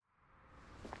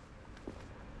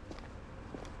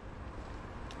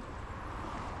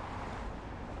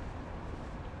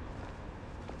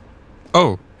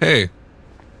Oh, hey,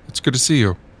 it's good to see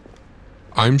you.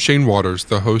 I'm Shane Waters,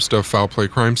 the host of Foul Play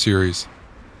Crime Series.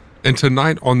 And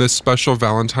tonight on this special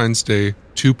Valentine's Day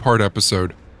two-part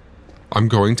episode, I'm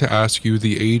going to ask you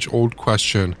the age-old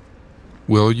question,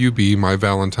 will you be my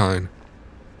Valentine?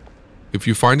 If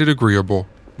you find it agreeable,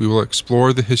 we will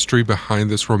explore the history behind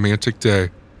this romantic day,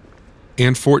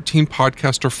 and 14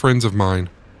 podcaster friends of mine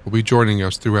will be joining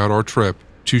us throughout our trip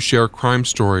to share crime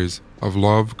stories of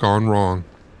love gone wrong.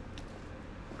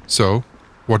 So,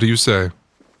 what do you say?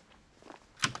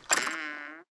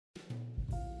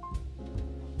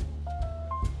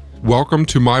 Welcome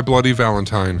to My Bloody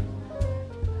Valentine.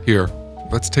 Here,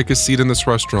 let's take a seat in this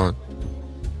restaurant.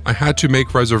 I had to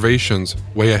make reservations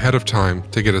way ahead of time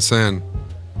to get us in.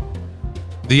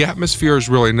 The atmosphere is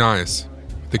really nice,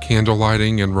 the candle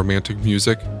lighting and romantic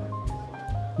music.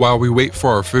 While we wait for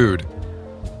our food,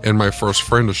 and my first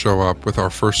friend to show up with our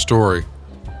first story,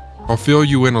 I'll fill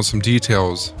you in on some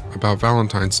details about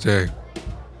Valentine's Day.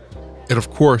 It of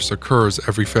course occurs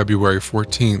every February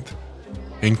 14th,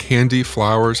 and candy,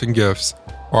 flowers, and gifts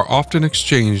are often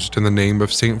exchanged in the name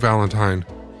of St. Valentine.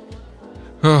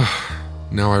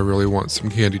 Now I really want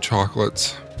some candy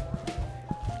chocolates.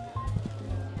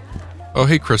 Oh,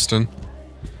 hey, Kristen.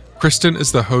 Kristen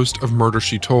is the host of Murder,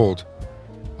 She Told.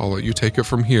 I'll let you take it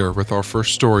from here with our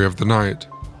first story of the night.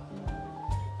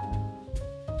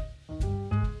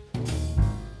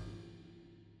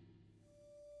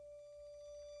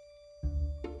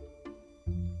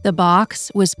 The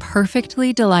box was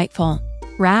perfectly delightful,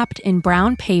 wrapped in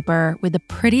brown paper with the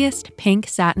prettiest pink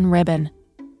satin ribbon.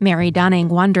 Mary Dunning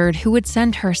wondered who would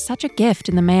send her such a gift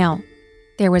in the mail.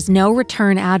 There was no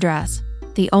return address.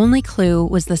 The only clue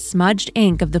was the smudged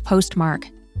ink of the postmark,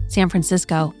 San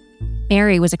Francisco.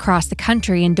 Mary was across the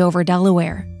country in Dover,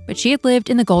 Delaware, but she had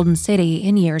lived in the Golden City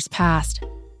in years past.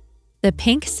 The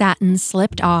pink satin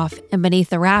slipped off, and beneath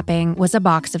the wrapping was a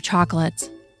box of chocolates.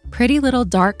 Pretty little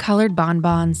dark-colored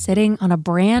bonbons sitting on a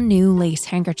brand new lace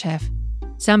handkerchief.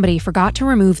 Somebody forgot to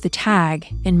remove the tag,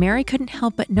 and Mary couldn't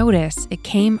help but notice it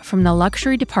came from the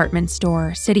luxury department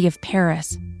store City of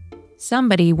Paris.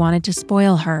 Somebody wanted to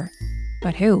spoil her,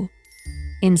 but who?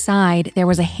 Inside, there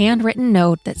was a handwritten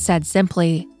note that said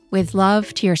simply, "With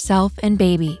love to yourself and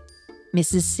baby,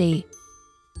 Mrs. C."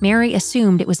 Mary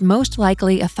assumed it was most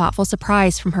likely a thoughtful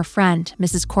surprise from her friend,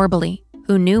 Mrs. Corbally,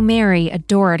 who knew Mary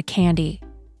adored candy.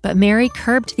 But Mary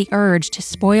curbed the urge to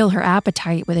spoil her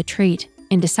appetite with a treat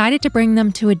and decided to bring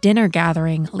them to a dinner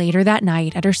gathering later that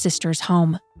night at her sister's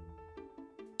home.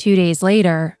 2 days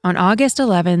later, on August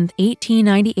 11,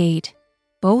 1898,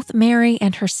 both Mary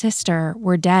and her sister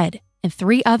were dead, and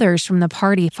 3 others from the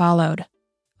party followed.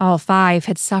 All 5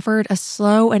 had suffered a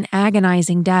slow and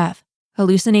agonizing death,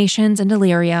 hallucinations and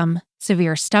delirium,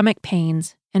 severe stomach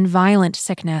pains, and violent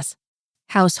sickness.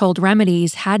 Household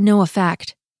remedies had no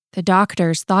effect. The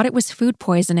doctors thought it was food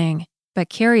poisoning, but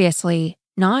curiously,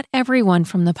 not everyone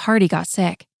from the party got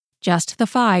sick, just the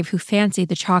 5 who fancied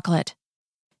the chocolate.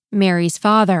 Mary's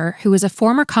father, who was a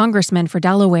former congressman for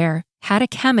Delaware, had a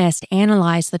chemist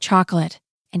analyze the chocolate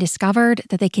and discovered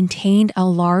that they contained a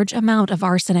large amount of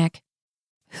arsenic.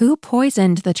 Who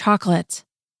poisoned the chocolates?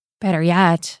 Better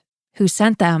yet, who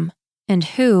sent them? And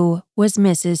who was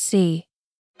Mrs. C?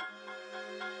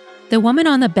 The woman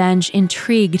on the bench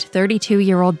intrigued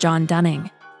 32-year-old John Dunning.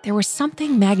 There was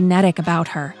something magnetic about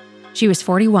her. She was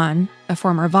 41, a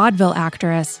former vaudeville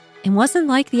actress, and wasn't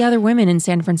like the other women in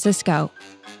San Francisco.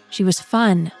 She was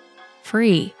fun,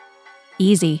 free,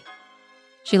 easy.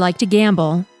 She liked to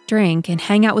gamble, drink, and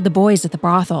hang out with the boys at the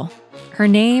brothel. Her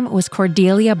name was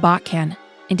Cordelia Botkin,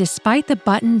 and despite the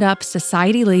buttoned-up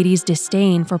society lady's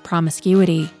disdain for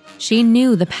promiscuity, she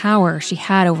knew the power she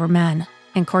had over men.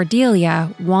 And Cordelia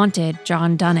wanted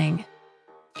John Dunning.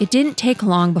 It didn't take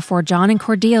long before John and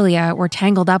Cordelia were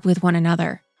tangled up with one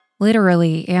another,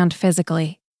 literally and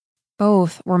physically.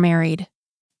 Both were married.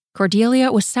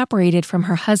 Cordelia was separated from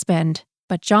her husband,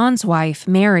 but John's wife,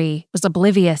 Mary, was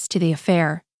oblivious to the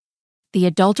affair. The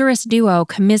adulterous duo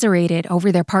commiserated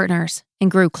over their partners and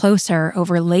grew closer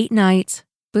over late nights,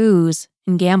 booze,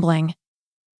 and gambling.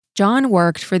 John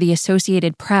worked for the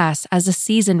Associated Press as a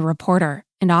seasoned reporter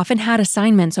and often had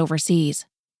assignments overseas.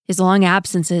 His long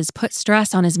absences put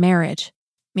stress on his marriage.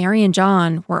 Mary and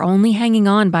John were only hanging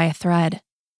on by a thread.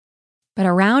 But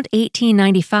around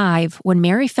 1895, when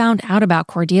Mary found out about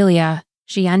Cordelia,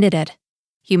 she ended it.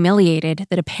 Humiliated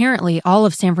that apparently all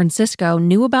of San Francisco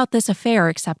knew about this affair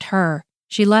except her,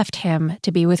 she left him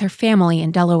to be with her family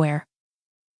in Delaware.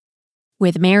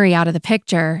 With Mary out of the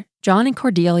picture, John and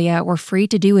Cordelia were free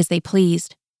to do as they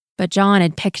pleased, but John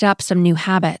had picked up some new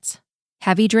habits: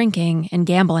 heavy drinking and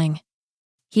gambling.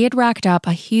 He had racked up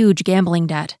a huge gambling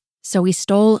debt, so he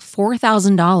stole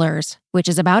 $4,000, which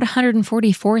is about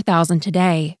 $144,000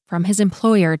 today, from his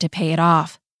employer to pay it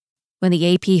off. When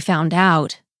the AP found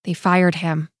out, they fired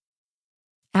him.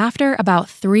 After about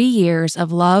 3 years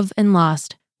of love and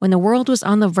lust, when the world was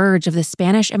on the verge of the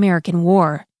Spanish-American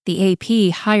War, the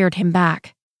AP hired him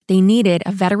back. They needed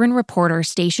a veteran reporter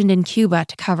stationed in Cuba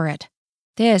to cover it.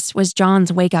 This was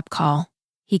John's wake-up call.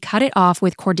 He cut it off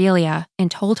with Cordelia and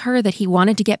told her that he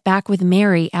wanted to get back with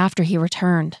Mary after he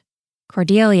returned.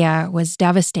 Cordelia was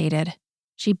devastated.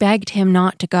 She begged him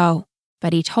not to go,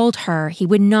 but he told her he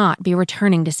would not be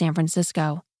returning to San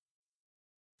Francisco.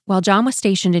 While John was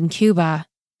stationed in Cuba,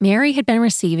 Mary had been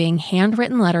receiving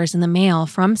handwritten letters in the mail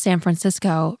from San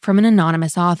Francisco from an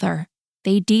anonymous author.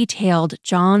 They detailed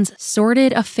John's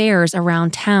sordid affairs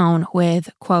around town with,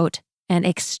 quote, an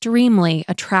extremely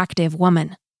attractive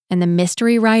woman, and the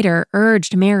mystery writer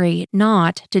urged Mary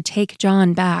not to take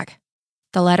John back.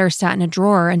 The letters sat in a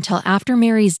drawer until after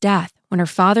Mary's death, when her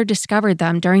father discovered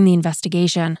them during the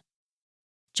investigation.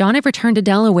 John had returned to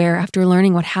Delaware after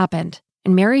learning what happened,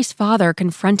 and Mary's father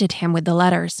confronted him with the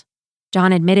letters.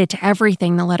 John admitted to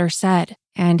everything the letter said,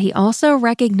 and he also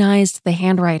recognized the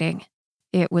handwriting.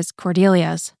 It was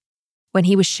Cordelia's. When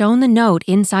he was shown the note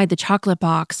inside the chocolate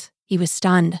box, he was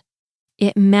stunned.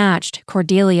 It matched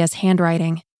Cordelia's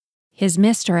handwriting. His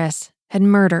mistress had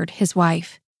murdered his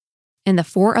wife, and the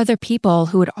 4 other people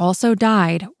who had also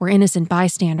died were innocent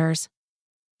bystanders.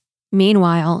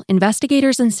 Meanwhile,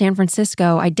 investigators in San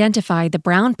Francisco identified the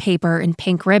brown paper and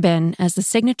pink ribbon as the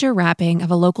signature wrapping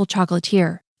of a local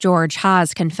chocolatier, George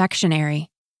Haas Confectionery.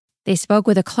 They spoke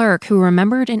with a clerk who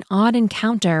remembered an odd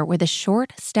encounter with a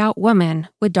short, stout woman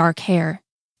with dark hair.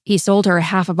 He sold her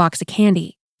half a box of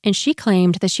candy, and she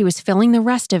claimed that she was filling the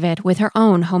rest of it with her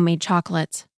own homemade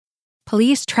chocolates.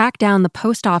 Police tracked down the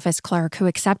post office clerk who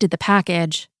accepted the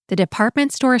package, the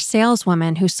department store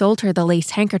saleswoman who sold her the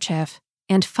lace handkerchief,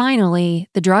 and finally,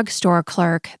 the drugstore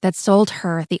clerk that sold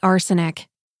her the arsenic.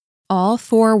 All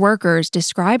 4 workers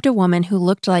described a woman who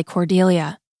looked like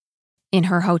Cordelia. In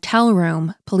her hotel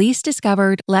room, police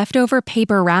discovered leftover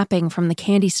paper wrapping from the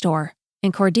candy store,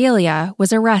 and Cordelia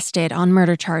was arrested on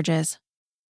murder charges.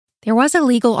 There was a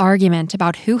legal argument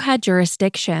about who had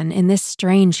jurisdiction in this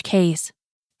strange case.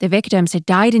 The victims had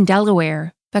died in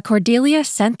Delaware, but Cordelia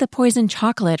sent the poisoned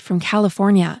chocolate from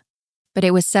California. But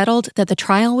it was settled that the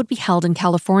trial would be held in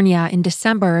California in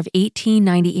December of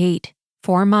 1898,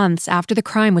 4 months after the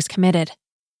crime was committed.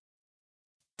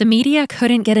 The media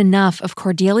couldn't get enough of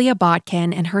Cordelia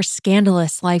Botkin and her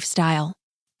scandalous lifestyle.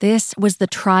 This was the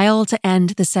trial to end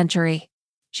the century.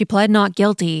 She pled not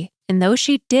guilty, and though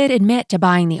she did admit to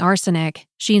buying the arsenic,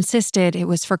 she insisted it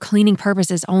was for cleaning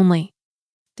purposes only.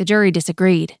 The jury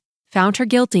disagreed, found her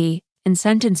guilty, and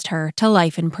sentenced her to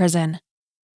life in prison.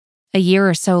 A year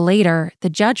or so later, the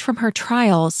judge from her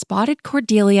trial spotted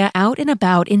Cordelia out and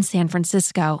about in San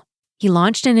Francisco. He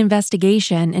launched an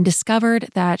investigation and discovered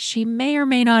that she may or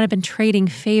may not have been trading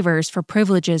favors for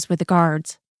privileges with the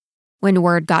guards. When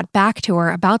word got back to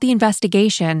her about the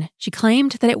investigation, she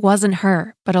claimed that it wasn't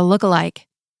her, but a lookalike,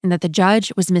 and that the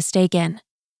judge was mistaken.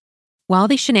 While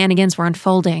these shenanigans were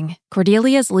unfolding,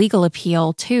 Cordelia's legal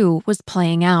appeal, too, was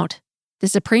playing out. The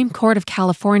Supreme Court of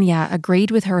California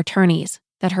agreed with her attorneys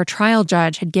that her trial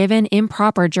judge had given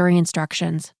improper jury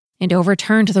instructions and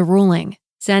overturned the ruling,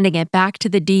 sending it back to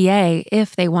the DA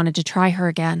if they wanted to try her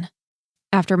again.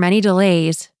 After many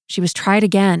delays, she was tried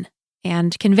again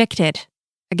and convicted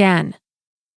again.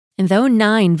 And though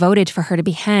 9 voted for her to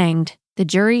be hanged, the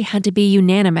jury had to be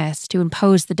unanimous to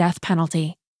impose the death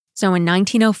penalty. So in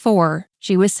 1904,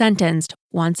 she was sentenced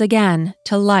once again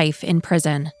to life in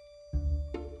prison.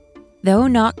 Though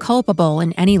not culpable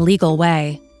in any legal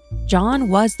way, John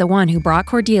was the one who brought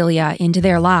Cordelia into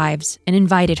their lives and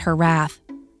invited her wrath.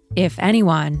 If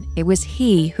anyone, it was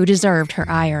he who deserved her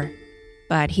ire.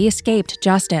 But he escaped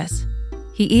justice.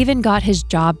 He even got his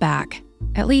job back,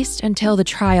 at least until the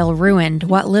trial ruined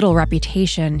what little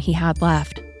reputation he had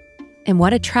left. And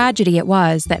what a tragedy it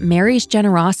was that Mary's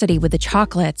generosity with the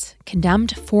chocolates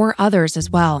condemned 4 others as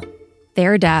well.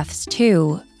 Their deaths,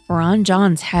 too, were on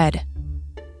John's head.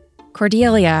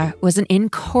 Cordelia was an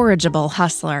incorrigible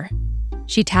hustler.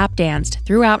 She tap danced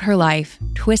throughout her life,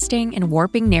 twisting and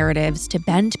warping narratives to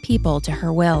bend people to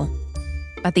her will.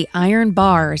 But the iron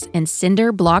bars and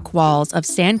cinder block walls of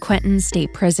San Quentin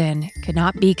State Prison could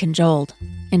not be cajoled.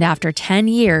 And after 10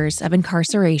 years of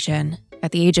incarceration,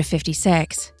 at the age of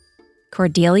 56,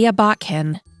 Cordelia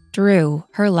Botkin drew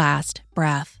her last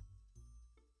breath.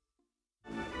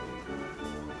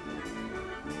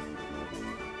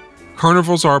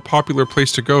 Carnivals are a popular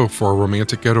place to go for a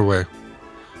romantic getaway.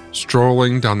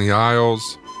 strolling down the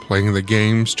aisles, playing the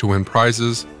games to win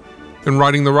prizes, and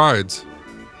riding the rides,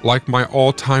 like my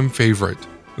all-time favorite,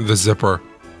 the zipper.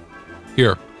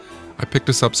 Here, I picked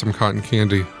us up some cotton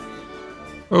candy.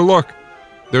 Oh look,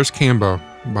 there's Cambo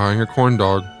buying a corn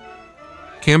dog.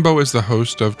 Cambo is the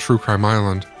host of True Crime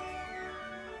Island.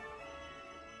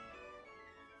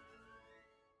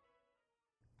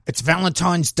 It's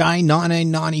Valentine's Day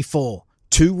 1994.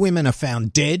 2 women are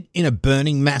found dead in a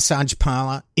burning massage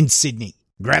parlour in Sydney.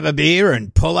 Grab a beer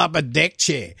and pull up a deck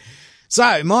chair.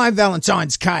 So, my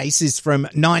Valentine's case is from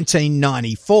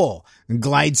 1994,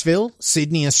 Gladesville,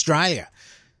 Sydney, Australia.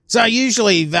 So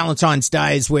usually Valentine's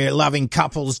Day is where loving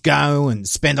couples go and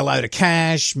spend a load of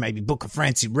cash, maybe book a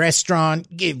fancy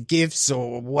restaurant, give gifts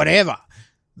or whatever.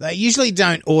 They usually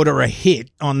don't order a hit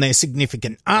on their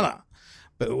significant other,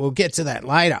 but we'll get to that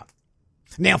later.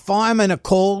 Now, firemen are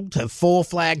called to 4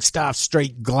 Flagstaff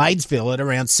Street, Gladesville at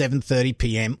around 7:30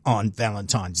 p.m. on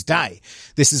Valentine's Day.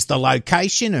 This is the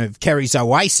location of Kerry's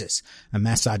Oasis, a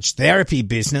massage therapy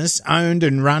business owned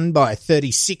and run by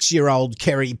 36-year-old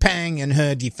Kerry Pang and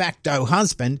her de facto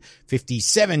husband,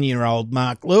 57-year-old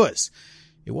Mark Lewis.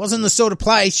 It wasn't the sort of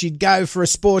place you'd go for a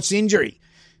sports injury.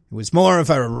 It was more of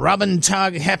a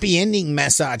rub-and-tug happy ending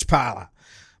massage parlour.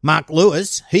 Mark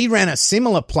Lewis, he ran a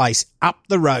similar place up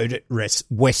the road at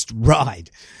West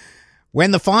Ryde. When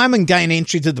the firemen gain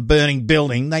entry to the burning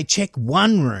building, they check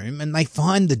one room and they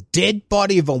find the dead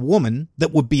body of a woman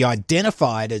that would be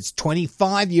identified as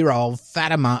 25-year-old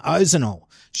Fatima Ozanal,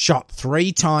 shot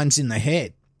 3 times in the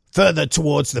head. Further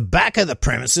towards the back of the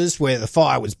premises where the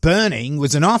fire was burning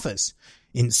was an office.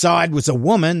 Inside was a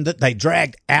woman that they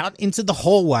dragged out into the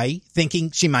hallway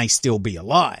thinking she may still be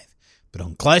alive. But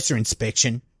on closer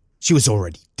inspection, she was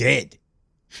already dead.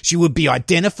 She would be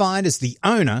identified as the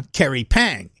owner, Kerry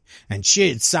Pang, and she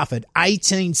had suffered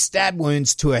 18 stab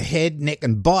wounds to her head, neck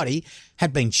and body,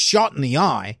 had been shot in the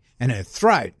eye, and her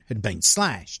throat had been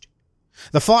slashed.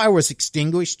 The fire was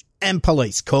extinguished and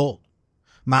police called.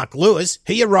 Mark Lewis,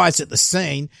 he arrives at the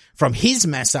scene from his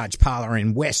massage parlour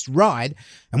in West Ryde,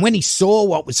 and when he saw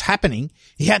what was happening,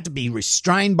 he had to be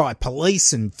restrained by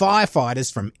police and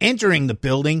firefighters from entering the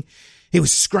building. He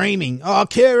was screaming, "Oh,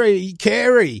 Kerry,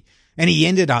 Kerry," and he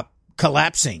ended up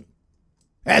collapsing.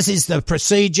 As is the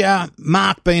procedure,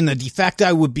 Mark, being the de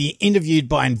facto, would be interviewed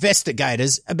by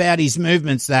investigators about his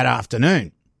movements that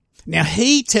afternoon. Now,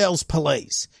 he tells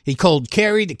police he called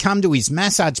Kerry to come to his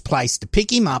massage place to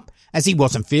pick him up as he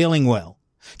wasn't feeling well.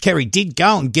 Kerry did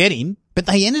go and get him, but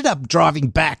they ended up driving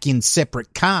back in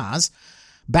separate cars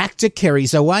back to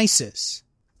Kerry's Oasis.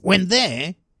 When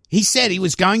there, he said he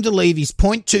was going to leave his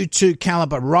 .22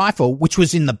 caliber rifle, which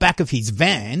was in the back of his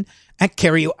van, at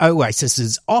Kerry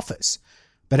Oasis's office.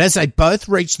 But as they both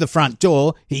reached the front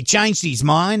door, he changed his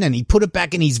mind and he put it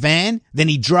back in his van. Then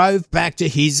he drove back to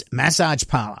his massage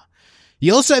parlour.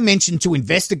 He also mentioned to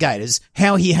investigators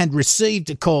how he had received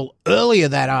a call earlier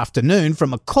that afternoon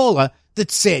from a caller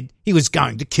that said he was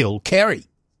going to kill Kerry.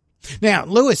 Now,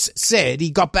 Lewis said he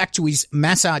got back to his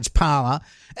massage parlour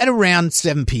at around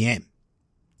 7 p.m.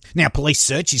 Now, police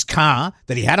searched his car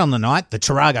that he had on the night, the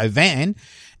Tarago van,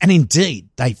 and indeed,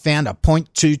 they found a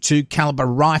 .22 caliber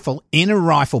rifle in a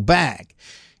rifle bag.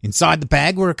 Inside the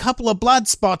bag were a couple of blood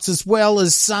spots as well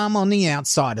as some on the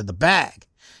outside of the bag.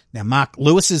 Now, Mark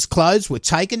Lewis's clothes were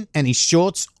taken and his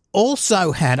shorts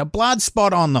also had a blood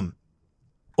spot on them.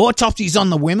 Autopsies on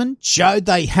the women showed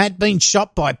they had been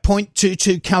shot by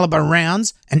 .22 caliber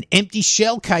rounds, and empty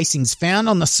shell casings found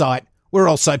on the site were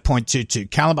also .22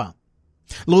 caliber.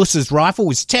 Lewis's rifle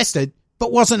was tested,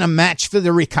 but wasn't a match for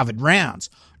the recovered rounds,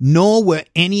 nor were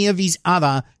any of his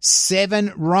other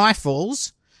 7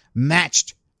 rifles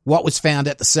matched what was found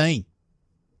at the scene.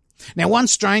 Now, one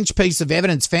strange piece of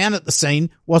evidence found at the scene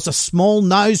was a small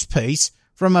nose piece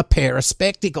from a pair of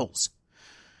spectacles.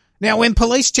 Now, when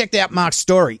police checked out Mark's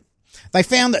story, they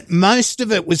found that most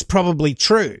of it was probably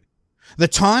true. The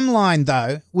timeline,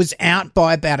 though, was out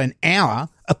by about an hour,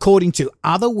 according to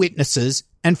other witnesses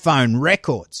and phone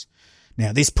records.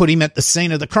 Now, this put him at the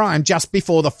scene of the crime just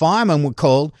before the firemen were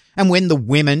called and when the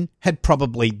women had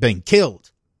probably been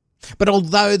killed. But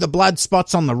although the blood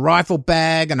spots on the rifle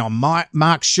bag and on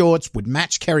Mark's shorts would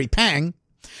match Kerry Pang,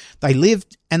 they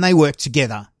lived and they worked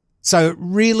together, so it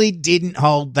really didn't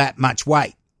hold that much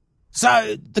weight.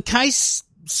 So the case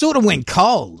sort of went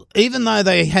cold. Even though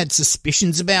they had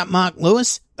suspicions about Mark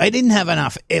Lewis, they didn't have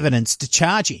enough evidence to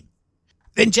charge him.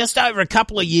 Then just over a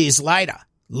couple of years later,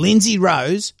 Lindsay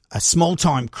Rose, a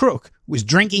small-time crook, was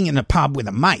drinking in a pub with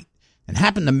a mate and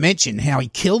happened to mention how he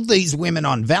killed these women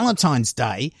on Valentine's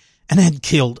Day and had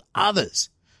killed others.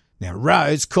 Now,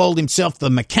 Rose called himself the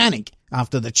mechanic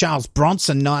after the Charles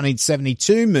Bronson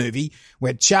 1972 movie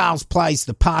where Charles plays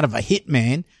the part of a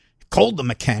hitman, called the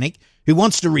Mechanic, who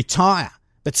wants to retire,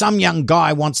 but some young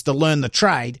guy wants to learn the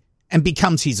trade and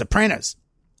becomes his apprentice.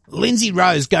 Lindsay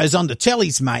Rose goes on to tell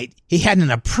his mate he had an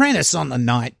apprentice on the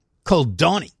night called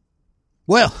Donnie.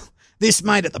 Well, this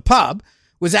mate at the pub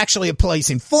was actually a police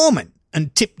informant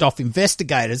and tipped off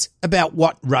investigators about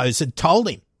what Rose had told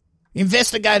him.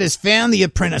 Investigators found the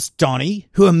apprentice Donnie,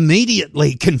 who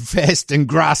immediately confessed and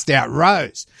grassed out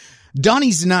Rose.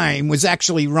 Donnie's name was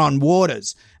actually Ron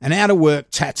Waters, an out-of-work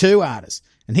tattoo artist,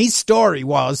 and his story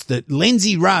was that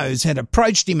Lindsay Rose had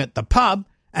approached him at the pub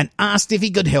and asked if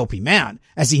he could help him out,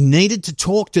 as he needed to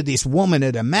talk to this woman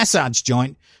at a massage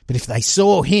joint, but if they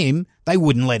saw him, they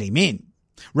wouldn't let him in.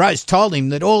 Rose told him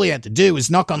that all he had to do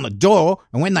was knock on the door,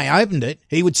 and when they opened it,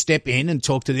 he would step in and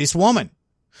talk to this woman.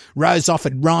 Rose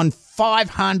offered Ron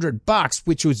 $500,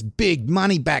 which was big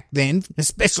money back then,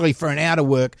 especially for an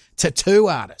out-of-work tattoo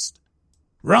artist.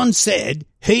 Ron said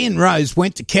he and Rose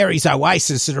went to Kerry's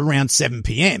Oasis at around 7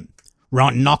 p.m.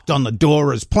 Ron knocked on the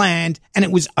door as planned, and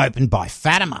it was opened by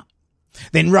Fatima.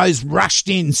 Then Rose rushed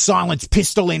in, silenced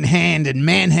pistol in hand, and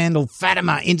manhandled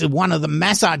Fatima into one of the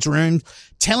massage rooms,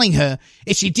 telling her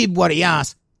if she did what he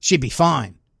asked, she'd be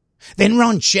fine. Then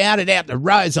Ron shouted out to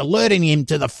Rose, alerting him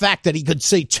to the fact that he could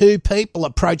see two people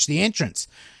approach the entrance.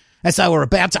 As they were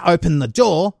about to open the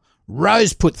door,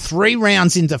 Rose put 3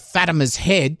 rounds into Fatima's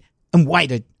head and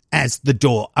waited as the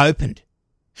door opened.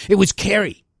 It was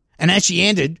Kerry, and as she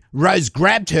entered, Rose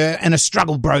grabbed her and a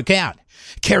struggle broke out.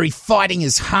 Kerry fighting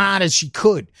as hard as she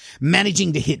could,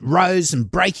 managing to hit Rose and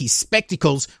break his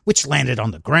spectacles, which landed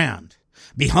on the ground.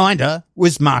 Behind her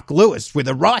was Mark Lewis with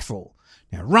a rifle.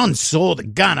 Now, Ron saw the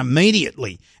gun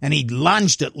immediately, and he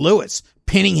lunged at Lewis,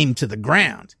 pinning him to the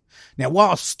ground. Now,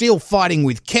 while still fighting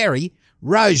with Kerry,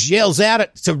 Rose yells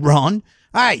out to Ron,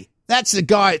 "Hey, that's the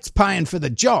guy that's paying for the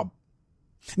job."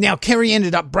 Now, Kerry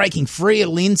ended up breaking free of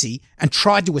Lindsay and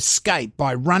tried to escape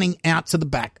by running out to the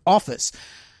back office.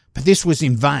 But this was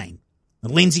in vain.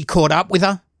 Lindsay caught up with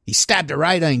her. He stabbed her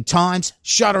 18 times,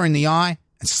 shot her in the eye,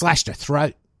 and slashed her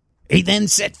throat. He then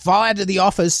set fire to the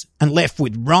office and left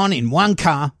with Ron in one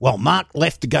car while Mark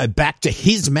left to go back to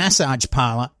his massage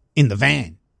parlour in the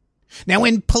van. Now,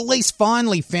 when police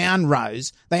finally found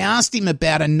Rose, they asked him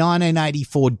about a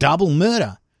 1984 double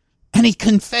murder, and he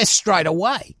confessed straight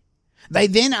away. They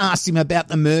then asked him about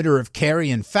the murder of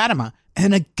Kerry and Fatima,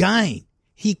 and again,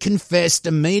 he confessed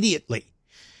immediately.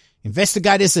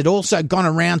 Investigators had also gone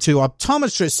around to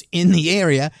optometrists in the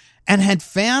area and had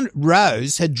found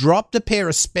Rose had dropped a pair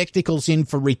of spectacles in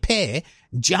for repair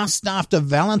just after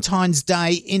Valentine's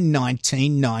Day in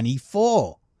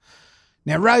 1994.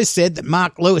 Now, Rose said that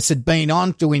Mark Lewis had been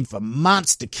on to him for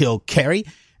months to kill Kerry,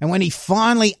 and when he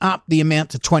finally upped the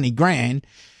amount to 20 grand,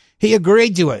 he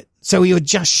agreed to it, so he would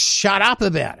just shut up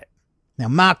about it. Now,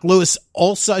 Mark Lewis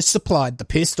also supplied the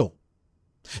pistol.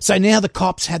 So now the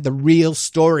cops had the real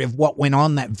story of what went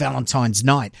on that Valentine's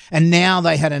night, and now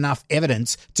they had enough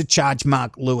evidence to charge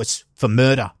Mark Lewis for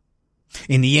murder.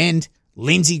 In the end,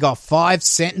 Lindsay got 5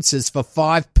 sentences for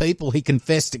 5 people he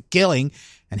confessed to killing,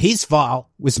 and his file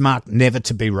was marked never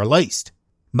to be released.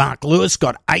 Mark Lewis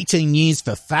got 18 years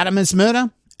for Fatima's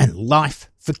murder and life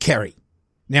for Kerry.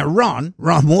 Now Ron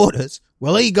Waters,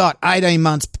 well, he got 18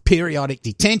 months periodic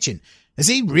detention, as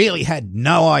he really had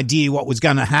no idea what was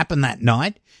going to happen that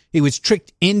night. He was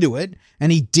tricked into it,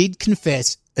 and he did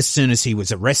confess as soon as he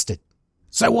was arrested.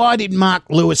 So why did Mark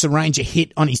Lewis arrange a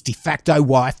hit on his de facto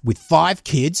wife with 5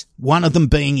 kids, one of them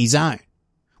being his own?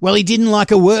 Well, he didn't like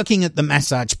her working at the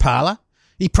massage parlour.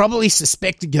 He probably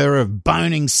suspected her of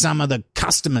boning some of the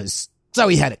customers, so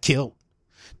he had her killed.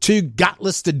 Too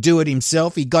gutless to do it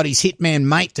himself, he got his hitman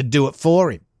mate to do it for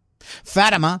him.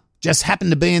 Fatima just happened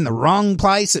to be in the wrong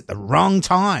place at the wrong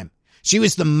time. She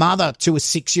was the mother to a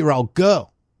 6-year-old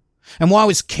girl. And why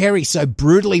was Kerry so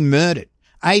brutally murdered?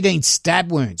 18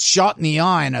 stab wounds, shot in the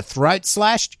eye and a throat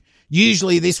slashed?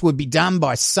 Usually this would be done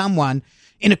by someone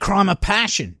in a crime of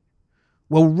passion.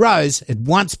 Well, Rose had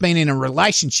once been in a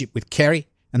relationship with Kerry,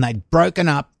 and they'd broken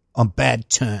up on bad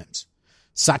terms.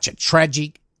 Such a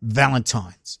tragic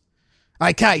Valentine's.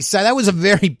 Okay, so that was a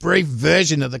very brief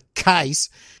version of the case,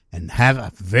 and have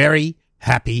a very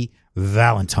happy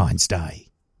Valentine's Day.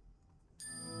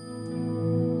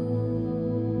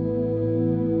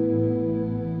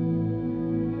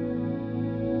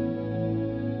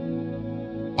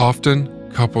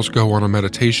 Often, couples go on a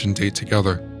meditation date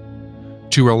together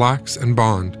to relax and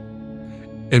bond,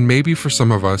 and maybe for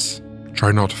some of us,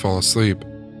 try not to fall asleep.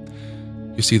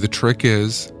 You see, the trick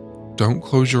is, don't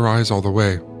close your eyes all the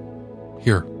way.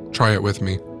 Here, try it with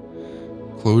me.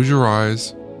 Close your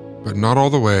eyes but not all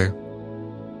the way.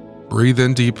 Breathe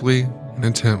in deeply and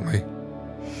intently.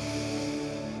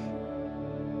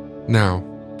 Now,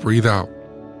 breathe out.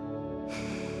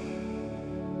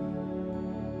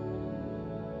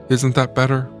 Isn't that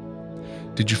better?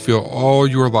 Did you feel all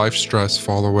your life stress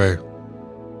fall away?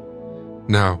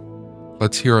 Now,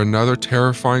 let's hear another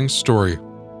terrifying story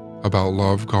about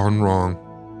love gone wrong.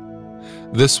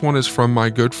 This one is from my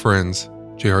good friends,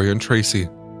 Jerry and Tracy,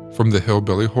 from the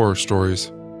Hillbilly Horror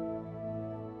Stories.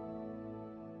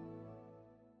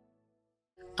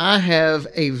 I have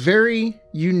a very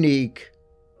unique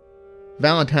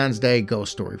Valentine's Day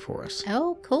ghost story for us.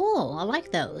 Oh, cool. I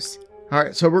like those. All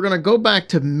right, so we're going to go back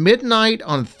to midnight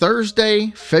on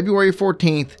Thursday, February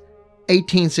 14th,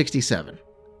 1867.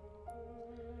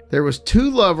 There was two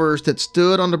lovers that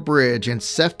stood on the bridge in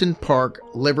Sefton Park,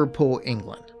 Liverpool,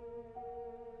 England.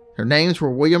 Their names were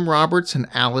William Roberts and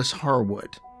Alice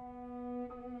Harwood.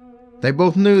 They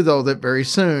both knew, though, that very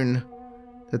soon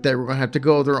that they were going to have to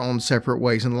go their own separate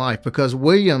ways in life because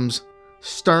William's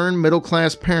stern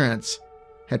middle-class parents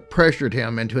had pressured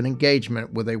him into an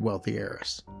engagement with a wealthy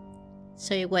heiress.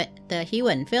 So he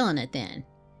wasn't feeling it then.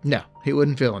 No, he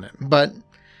wasn't feeling it. But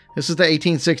this is the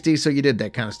 1860s, so you did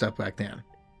that kind of stuff back then.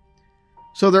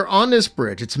 So they're on this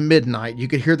bridge. It's midnight. You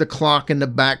could hear the clock in the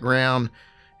background,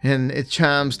 and it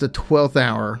chimes the 12th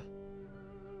hour.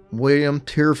 William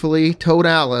tearfully told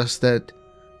Alice that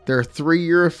their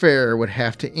 3-year affair would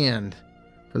have to end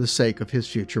for the sake of his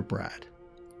future bride.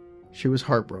 She was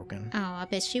heartbroken. Oh, I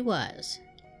bet she was.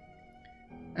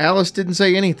 Alice didn't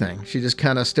say anything. She just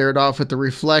kind of stared off at the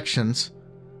reflections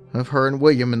of her and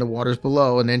William in the waters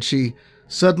below, and then she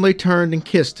suddenly turned and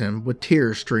kissed him with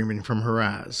tears streaming from her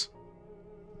eyes.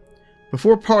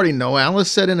 Before parting, though,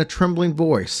 Alice said in a trembling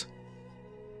voice,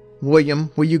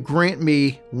 "William, will you grant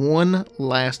me one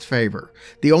last favor,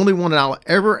 the only one that I'll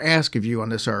ever ask of you on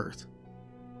this earth?"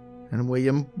 And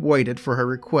William waited for her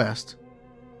request.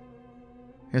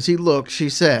 As he looked, she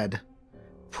said,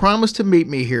 "Promise to meet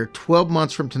me here 12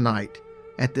 months from tonight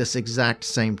at this exact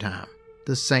same time,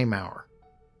 the same hour."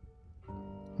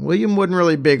 William wasn't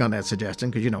really big on that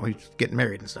suggestion because, he's getting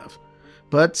married and stuff.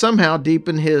 But somehow, deep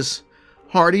in his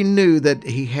heart, he knew that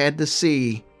he had to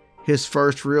see his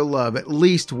first real love at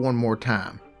least one more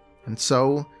time. And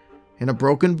so, in a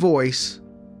broken voice,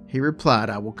 he replied,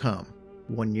 "I will come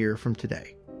 1 year from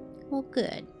today." Well,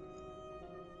 good.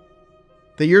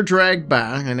 The year dragged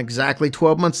by, and exactly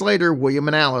 12 months later, William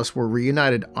and Alice were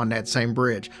reunited on that same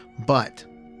bridge. But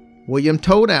William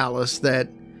told Alice that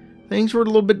things were a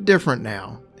little bit different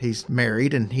now. He's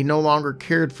married, and he no longer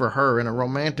cared for her in a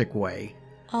romantic way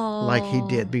like he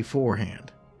did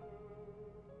beforehand.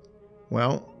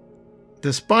 Well,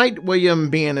 despite William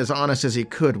being as honest as he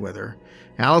could with her,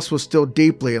 Alice was still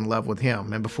deeply in love with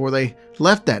him, and before they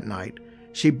left that night,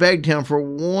 she begged him for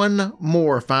one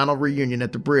more final reunion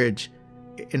at the bridge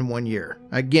in 1 year,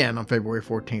 again on February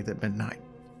 14th at midnight.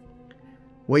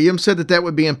 William said that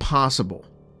would be impossible.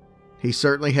 He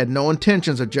certainly had no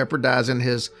intentions of jeopardizing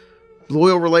his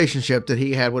loyal relationship that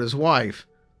he had with his wife,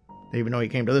 even though he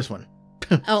came to this one.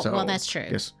 Oh, So, well, that's true.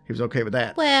 Yes, he was okay with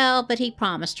that. Well, but he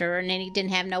promised her, and then he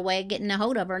didn't have no way of getting a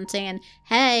hold of her and saying,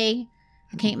 "Hey,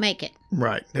 I can't make it."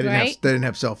 Right. They didn't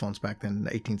have cell phones back then in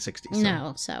the 1860s. So.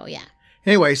 No, so yeah.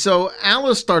 Anyway, so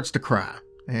Alice starts to cry,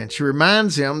 and she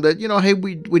reminds him that, hey,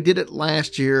 we did it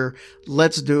last year.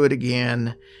 Let's do it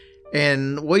again.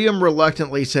 And William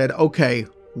reluctantly said, "Okay,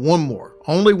 one more.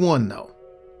 Only one, though."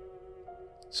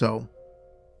 So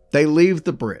they leave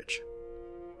the bridge.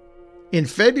 In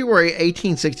February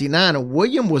 1869,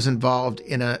 William was involved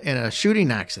in a shooting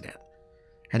accident,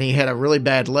 and he had a really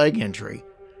bad leg injury,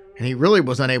 and he really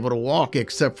was unable to walk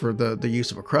except for the use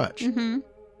of a crutch. Mm-hmm.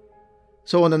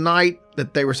 So on the night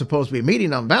that they were supposed to be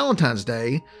meeting on Valentine's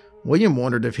Day, William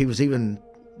wondered if he was even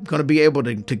going to be able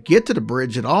to get to the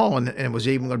bridge at all, and was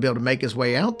even going to be able to make his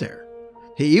way out there.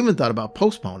 He even thought about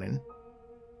postponing.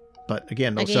 But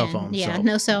again, no cell phone. Yeah, so.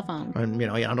 no cell phone. And,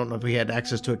 I don't know if he had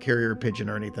access to a carrier pigeon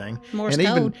or anything. Morse and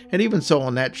code. Even so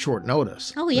on that short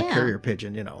notice. Oh, the yeah. carrier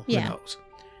pigeon, who Yeah. knows.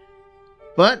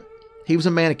 But he was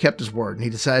a man who kept his word, and he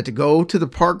decided to go to the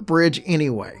park bridge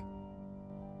anyway.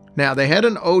 Now, they had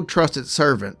an old trusted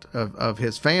servant of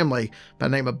his family by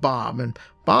the name of Bob, and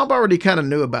Bob already kind of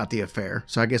knew about the affair,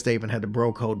 so I guess they even had the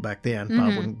bro code back then.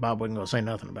 Mm-hmm. Bob wasn't going to say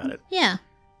nothing about it. Yeah.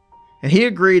 And he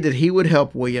agreed that he would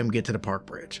help William get to the park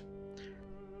bridge.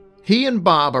 He and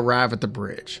Bob arrive at the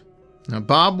bridge. Now,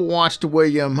 Bob watched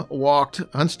William walk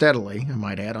unsteadily, I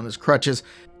might add, on his crutches,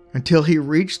 until he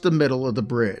reached the middle of the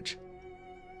bridge.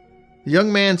 The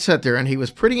young man sat there, and he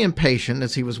was pretty impatient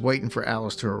as he was waiting for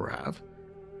Alice to arrive.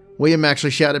 William actually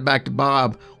shouted back to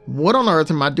Bob, "What on earth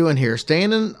am I doing here,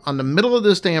 standing on the middle of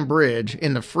this damn bridge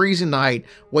in the freezing night,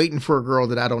 waiting for a girl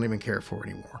that I don't even care for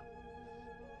anymore?"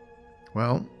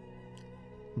 Well,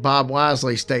 Bob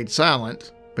wisely stayed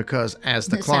silent because as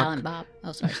the clock... Silent Bob.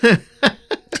 Oh, sorry.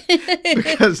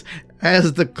 Because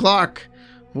as the clock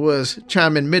was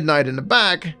chiming midnight in the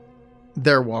back,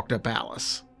 there walked up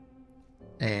Alice.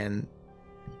 And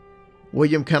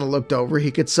William kind of looked over.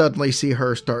 He could suddenly see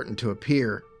her starting to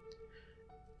appear.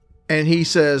 And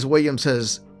William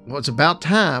says, "Well, it's about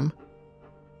time."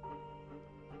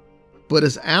 But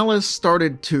as Alice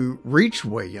started to reach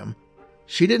William,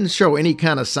 she didn't show any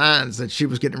kind of signs that she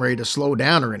was getting ready to slow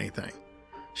down or anything.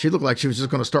 She looked like she was just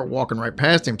going to start walking right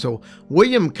past him. So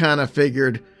William kind of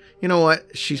figured, you know what,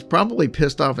 she's probably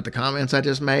pissed off at the comments I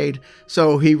just made.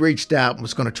 So he reached out and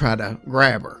was going to try to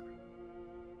grab her.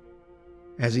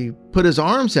 As he put his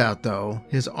arms out, though,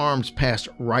 his arms passed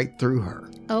right through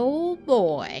her. Oh,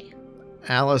 boy.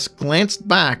 Alice glanced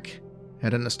back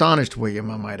at an astonished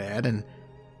William, I might add, and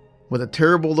with a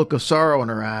terrible look of sorrow in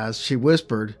her eyes, she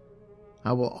whispered,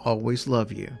 "I will always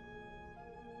love you."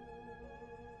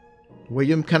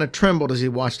 William kind of trembled as he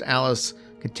watched Alice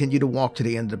continue to walk to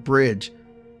the end of the bridge,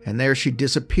 and there she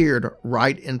disappeared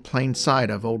right in plain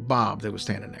sight of old Bob that was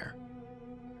standing there.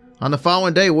 On the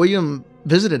following day, William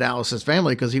visited Alice's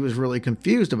family because he was really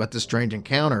confused about this strange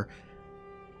encounter.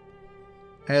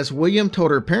 As William told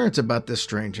her parents about this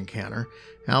strange encounter,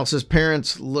 Alice's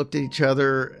parents looked at each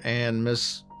other, and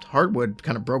Miss Hardwood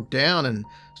kind of broke down and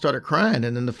started crying.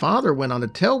 And then the father went on to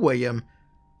tell William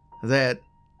that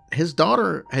his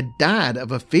daughter had died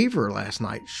of a fever last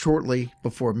night, shortly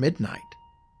before midnight.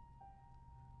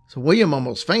 So William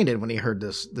almost fainted when he heard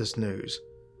this news.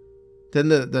 Then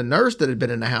the nurse that had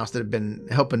been in the house that had been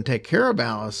helping take care of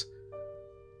Alice,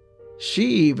 she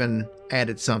even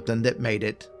added something that made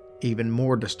it even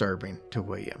more disturbing to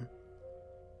William.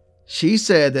 She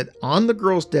said that on the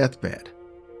girl's deathbed,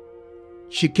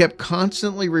 she kept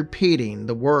constantly repeating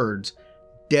the words,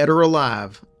 "Dead or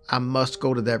alive, I must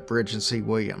go to that bridge and see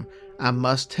William. I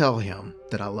must tell him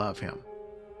that I love him."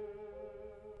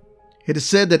 It is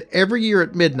said that every year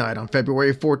at midnight on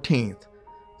February 14th,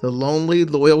 the lonely,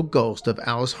 loyal ghost of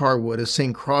Alice Harwood is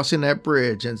seen crossing that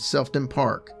bridge in Sefton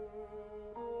Park,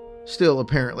 still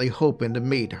apparently hoping to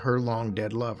meet her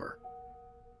long-dead lover.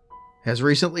 As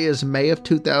recently as May of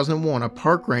 2001, a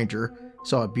park ranger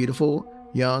saw a beautiful,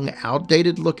 young,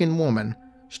 outdated-looking woman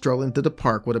strolling through the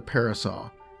park with a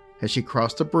parasol. As she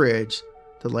crossed the bridge,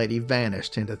 the lady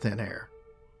vanished into thin air.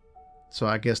 So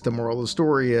I guess the moral of the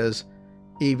story is,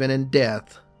 even in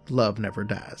death, love never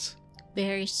dies.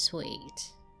 Very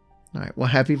sweet. All right, well,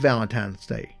 happy Valentine's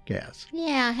Day, Gaz.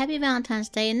 Yeah, happy Valentine's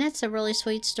Day, and that's a really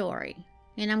sweet story.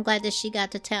 And I'm glad that she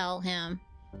got to tell him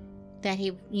that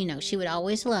she would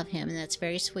always love him, and that's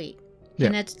very sweet. Yeah.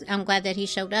 And I'm glad that he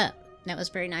showed up. That was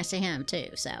very nice of him too.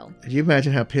 So, can you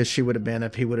imagine how pissed she would have been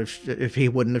if he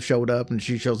wouldn't have showed up and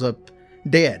she shows up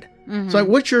dead? Mm-hmm. So, like,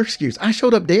 what's your excuse? I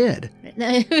showed up dead.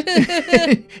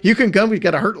 You can come. He's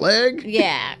got a hurt leg.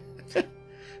 Yeah.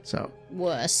 So,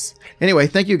 wuss. Anyway,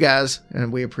 thank you guys,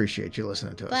 and we appreciate you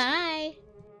listening to us. Bye.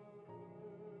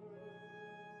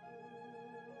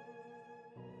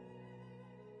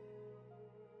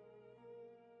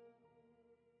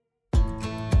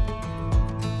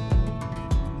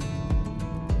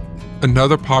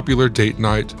 Another popular date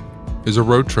night is a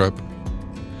road trip.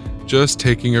 Just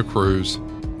taking a cruise.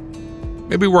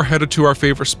 Maybe we're headed to our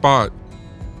favorite spot,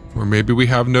 or maybe we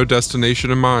have no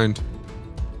destination in mind.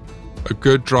 A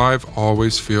good drive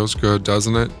always feels good,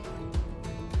 doesn't it?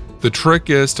 The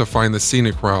trick is to find the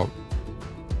scenic route.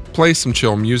 Play some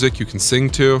chill music you can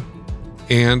sing to,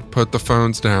 and put the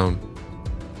phones down.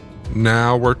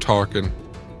 Now we're talking.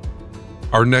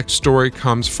 Our next story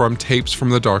comes from Tapes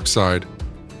from the Dark Side,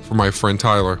 from my friend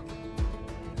Tyler.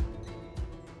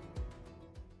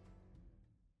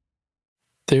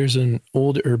 There's an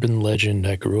old urban legend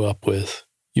I grew up with.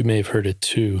 You may have heard it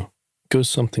too. It goes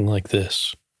something like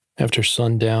this. After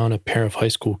sundown, a pair of high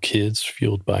school kids,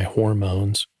 fueled by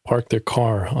hormones, park their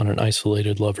car on an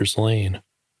isolated lover's lane.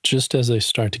 Just as they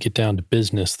start to get down to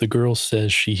business, the girl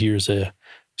says she hears a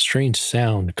strange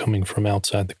sound coming from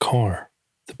outside the car.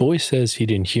 The boy says he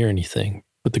didn't hear anything,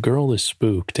 but the girl is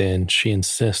spooked and she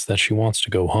insists that she wants to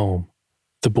go home.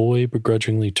 The boy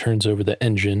begrudgingly turns over the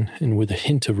engine and, with a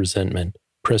hint of resentment,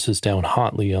 presses down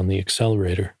hotly on the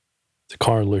accelerator. The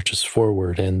car lurches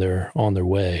forward and they're on their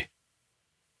way.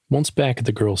 Once back at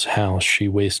the girl's house, she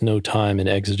wastes no time in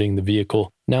exiting the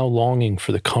vehicle, now longing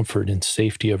for the comfort and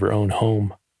safety of her own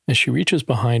home. As she reaches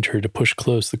behind her to push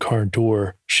close the car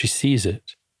door, she sees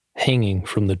it, hanging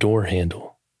from the door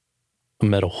handle. a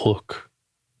metal hook.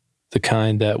 The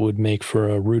kind that would make for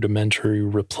a rudimentary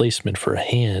replacement for a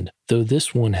hand, though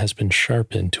this one has been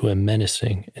sharpened to a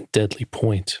menacing and deadly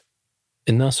point.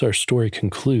 And thus our story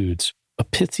concludes, a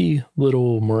pithy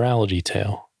little morality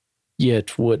tale.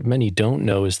 Yet what many don't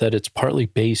know is that it's partly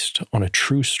based on a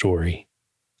true story,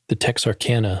 the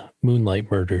Texarkana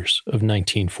Moonlight Murders of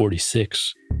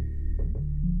 1946.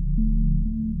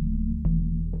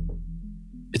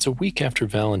 It's a week after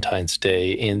Valentine's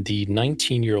Day, and the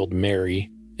 19-year-old Mary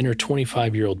and her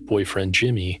 25-year-old boyfriend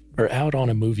Jimmy are out on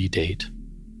a movie date.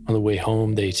 On the way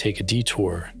home, they take a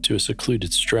detour to a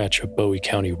secluded stretch of Bowie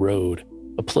County Road,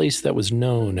 a place that was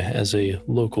known as a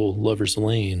local lover's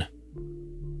lane.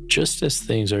 Just as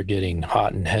things are getting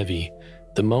hot and heavy,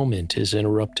 the moment is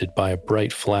interrupted by a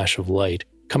bright flash of light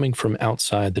coming from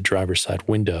outside the driver's side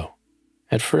window.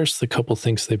 At first, the couple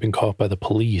thinks they've been caught by the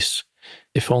police,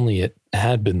 if only it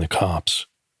had been the cops.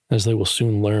 As they will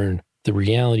soon learn, the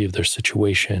reality of their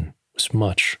situation was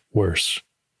much worse.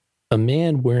 A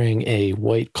man wearing a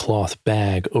white cloth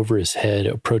bag over his head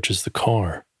approaches the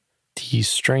car. The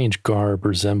strange garb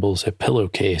resembles a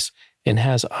pillowcase and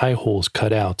has eye holes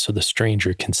cut out so the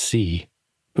stranger can see.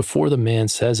 Before the man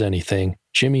says anything,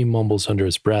 Jimmy mumbles under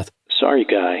his breath, "Sorry,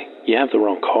 guy, you have the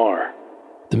wrong car."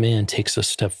 The man takes a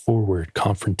step forward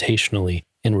confrontationally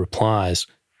and replies,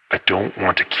 "I don't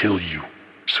want to kill you,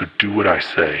 so do what I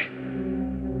say."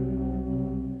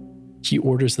 He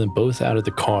orders them both out of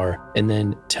the car and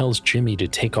then tells Jimmy to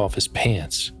take off his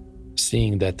pants.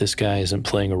 Seeing that this guy isn't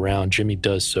playing around, Jimmy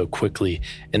does so quickly,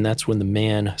 and that's when the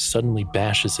man suddenly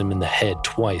bashes him in the head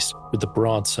twice with the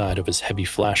broadside of his heavy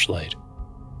flashlight.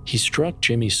 He struck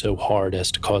Jimmy so hard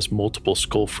as to cause multiple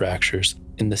skull fractures,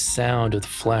 and the sound of the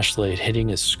flashlight hitting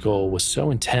his skull was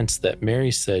so intense that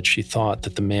Mary said she thought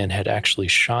that the man had actually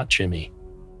shot Jimmy.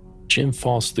 Jim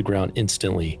falls to the ground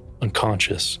instantly,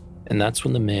 unconscious, and that's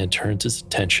when the man turns his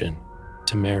attention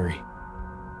to Mary.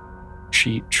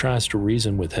 She tries to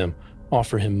reason with him,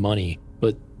 offer him money,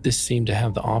 but this seemed to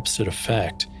have the opposite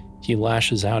effect. He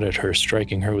lashes out at her,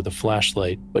 striking her with a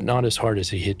flashlight, but not as hard as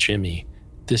he hit Jimmy.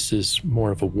 This is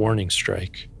more of a warning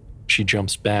strike. She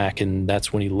jumps back, and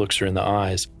that's when he looks her in the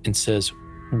eyes and says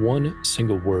one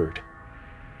single word.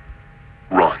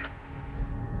 Run.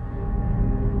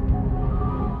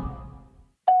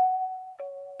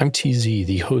 I'm TZ,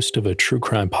 the host of a true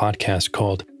crime podcast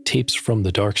called Tapes from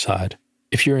the Dark Side.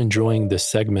 If you're enjoying this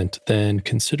segment, then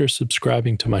consider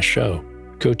subscribing to my show.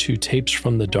 Go to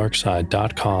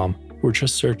tapesfromthedarkside.com or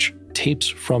just search Tapes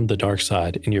from the Dark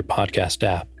Side in your podcast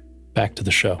app. Back to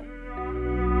the show.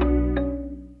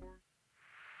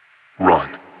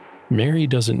 Run. Mary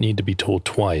doesn't need to be told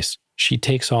twice. She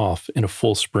takes off in a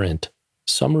full sprint.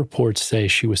 Some reports say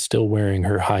she was still wearing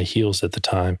her high heels at the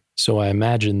time, so I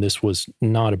imagine this was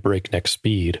not a breakneck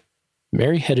speed.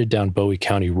 Mary headed down Bowie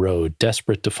County Road,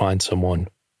 desperate to find someone,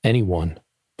 anyone,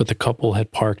 but the couple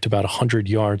had parked about 100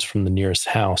 yards from the nearest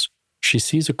house. She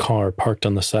sees a car parked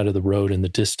on the side of the road in the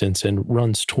distance and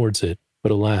runs towards it,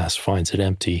 but alas, finds it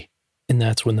empty. And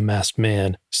that's when the masked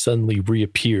man suddenly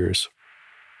reappears.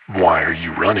 "Why are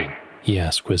you running?" he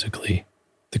asks quizzically.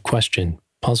 The question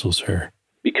puzzles her.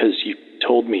 "Because you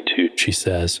told me to," she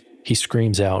says. He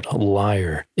screams out,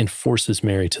 "Liar," and forces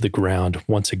Mary to the ground,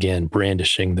 once again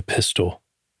brandishing the pistol.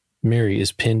 Mary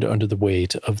is pinned under the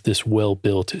weight of this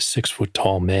well-built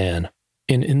 6-foot-tall man.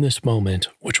 And in this moment,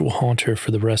 which will haunt her for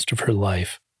the rest of her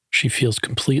life, she feels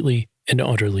completely and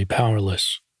utterly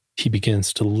powerless. He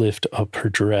begins to lift up her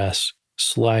dress,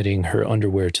 sliding her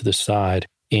underwear to the side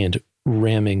and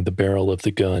ramming the barrel of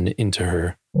the gun into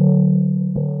her.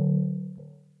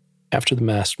 After the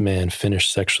masked man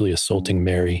finished sexually assaulting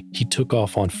Mary, he took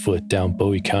off on foot down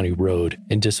Bowie County Road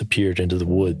and disappeared into the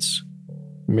woods.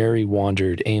 Mary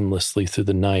wandered aimlessly through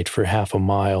the night for half a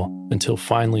mile until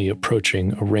finally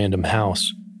approaching a random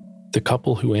house. The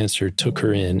couple who answered took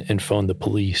her in and phoned the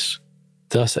police.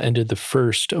 Thus ended the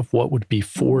first of what would be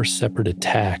 4 separate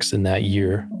attacks in that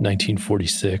year,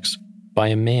 1946, by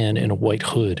a man in a white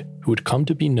hood who would come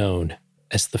to be known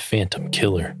as the Phantom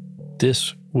Killer.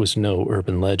 This was no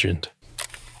urban legend.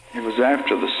 It was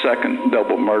after the second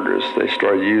double murders they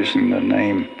started using the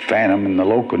name Phantom in the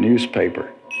local newspaper.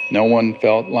 No one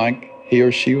felt like he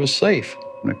or she was safe.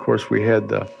 And of course we had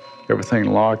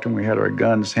everything locked and we had our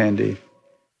guns handy.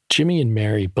 Jimmy and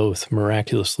Mary both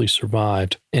miraculously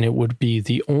survived, and it would be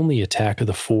the only attack of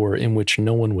the 4 in which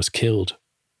no one was killed.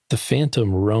 The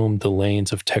Phantom roamed the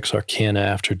lanes of Texarkana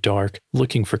after dark,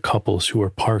 looking for couples who were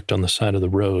parked on the side of the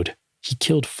road. He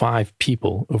killed 5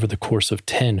 people over the course of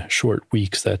 10 short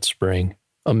weeks that spring.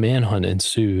 A manhunt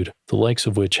ensued, the likes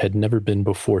of which had never been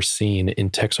before seen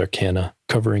in Texarkana,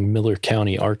 covering Miller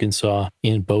County, Arkansas,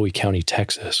 and Bowie County,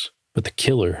 Texas, but the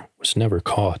killer was never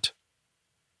caught.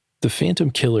 The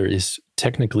Phantom Killer is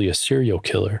technically a serial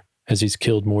killer, as he's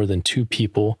killed more than 2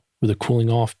 people with a cooling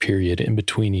off period in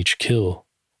between each kill.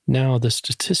 Now, the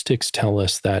statistics tell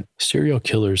us that serial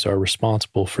killers are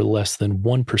responsible for less than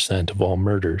 1% of all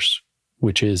murders,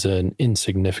 which is an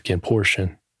insignificant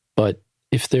portion. But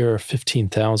if there are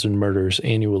 15,000 murders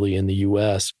annually in the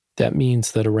U.S., that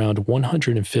means that around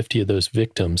 150 of those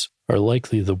victims are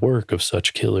likely the work of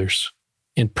such killers.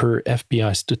 And per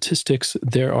FBI statistics,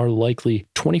 there are likely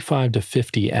 25 to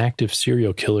 50 active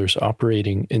serial killers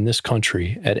operating in this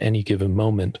country at any given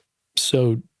moment.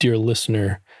 So, dear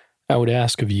listener, I would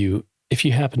ask of you, if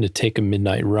you happen to take a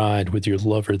midnight ride with your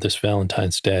lover this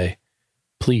Valentine's Day,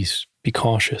 please be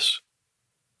cautious.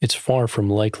 It's far from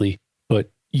likely, but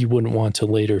you wouldn't want to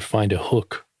later find a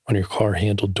hook on your car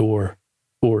handle door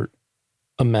or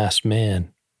a masked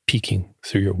man peeking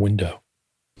through your window.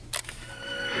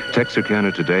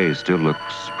 Texarkana today still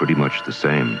looks pretty much the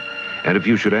same. And if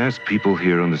you should ask people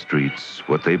here on the streets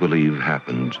what they believe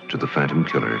happened to the Phantom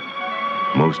Killer,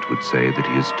 most would say that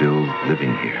he is still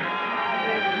living here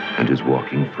and is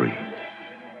walking free.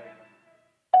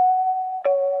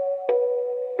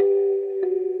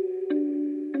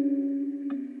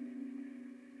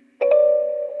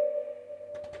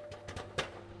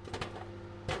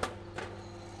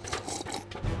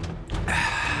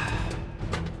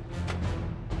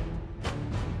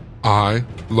 I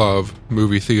love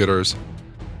movie theaters.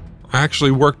 I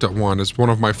actually worked at one as one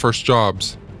of my first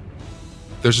jobs.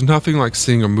 There's nothing like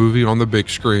seeing a movie on the big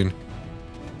screen.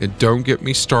 And don't get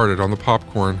me started on the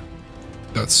popcorn.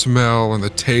 That smell and the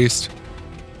taste.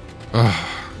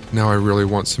 Now I really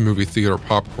want some movie theater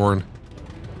popcorn.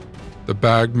 The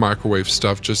bagged microwave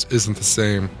stuff just isn't the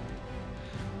same.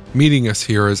 Meeting us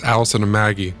here is Allison and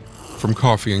Maggie from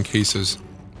Coffee and Cases.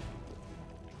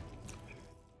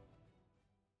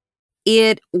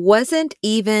 It wasn't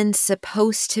even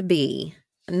supposed to be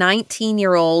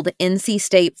 19-year-old NC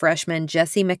State freshman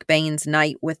Jesse McBain's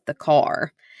night with the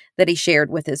car that he shared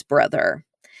with his brother.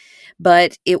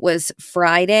 But it was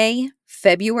Friday,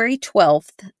 February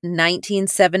 12th,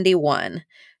 1971,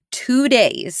 2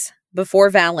 days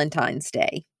before Valentine's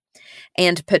Day.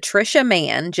 And Patricia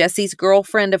Mann, Jesse's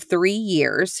girlfriend of 3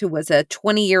 years, who was a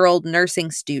 20-year-old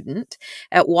nursing student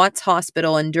at Watts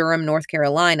Hospital in Durham, North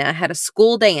Carolina, had a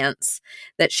school dance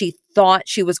that she thought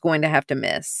she was going to have to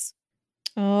miss.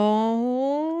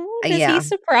 Oh, does Yeah. he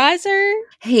surprise her?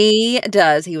 He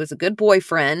does. He was a good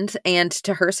boyfriend. And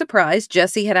to her surprise,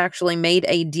 Jesse had actually made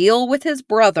a deal with his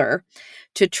brother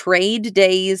to trade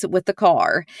days with the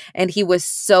car. And he was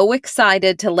so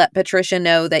excited to let Patricia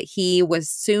know that he was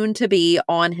soon to be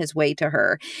on his way to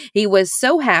her. He was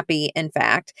so happy, in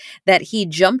fact, that he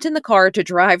jumped in the car to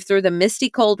drive through the misty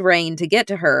cold rain to get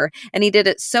to her. And he did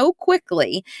it so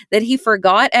quickly that he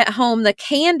forgot at home the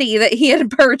candy that he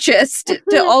had purchased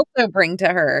to also bring to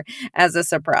her as a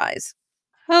surprise.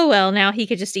 Oh, well, now he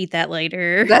could just eat that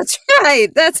later. That's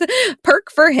right. That's a perk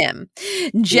for him.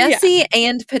 Jesse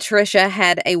and Patricia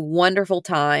had a wonderful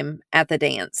time at the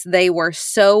dance. They were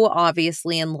so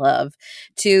obviously in love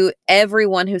to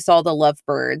everyone who saw the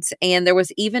lovebirds, and there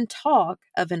was even talk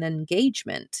of an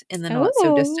engagement in the not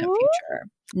so distant future.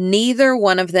 Neither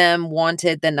one of them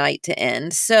wanted the night to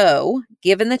end, so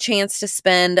given the chance to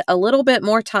spend a little bit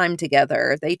more time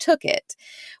together, they took it.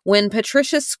 When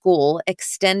Patricia's school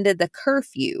extended the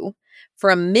curfew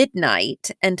from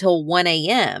midnight until 1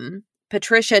 a.m.,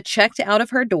 Patricia checked out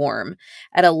of her dorm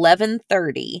at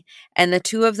 11:30, and the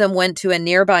two of them went to a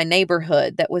nearby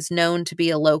neighborhood that was known to be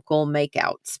a local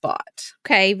makeout spot.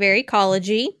 Okay, very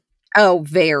collegey. Oh,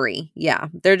 very. Yeah,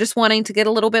 they're just wanting to get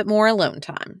a little bit more alone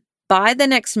time. By the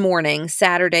next morning,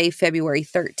 Saturday, February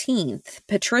 13th,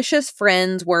 Patricia's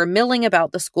friends were milling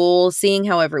about the school, seeing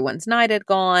how everyone's night had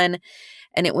gone.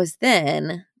 And it was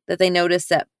then that they noticed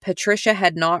that Patricia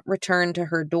had not returned to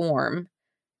her dorm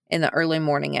in the early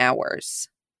morning hours.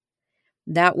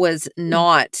 That was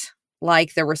not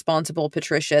like the responsible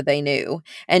Patricia they knew.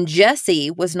 And Jesse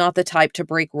was not the type to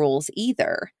break rules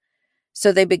either.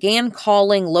 So they began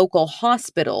calling local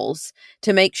hospitals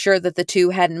to make sure that the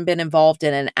two hadn't been involved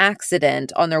in an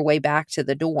accident on their way back to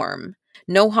the dorm.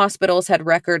 No hospitals had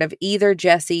record of either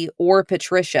Jesse or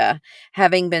Patricia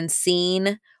having been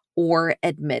seen or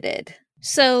admitted.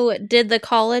 So did the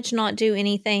college not do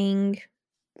anything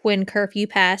when curfew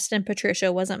passed and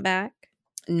Patricia wasn't back?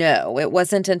 No, it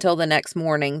wasn't until the next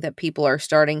morning that people are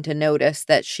starting to notice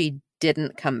that she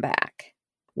didn't come back.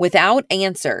 Without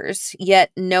answers, yet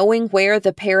knowing where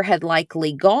the pair had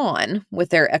likely gone with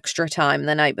their extra time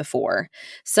the night before,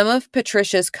 some of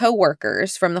Patricia's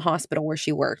coworkers from the hospital where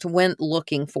she worked went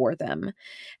looking for them.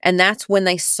 And that's when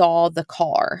they saw the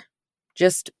car,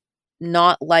 just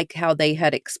not like how they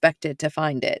had expected to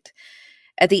find it.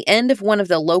 At the end of one of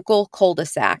the local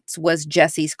cul-de-sacs was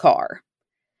Jesse's car.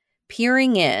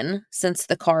 Peering in, since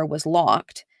the car was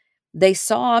locked, they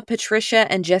saw Patricia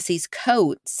and Jesse's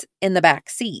coats in the back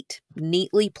seat,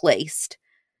 neatly placed,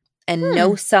 and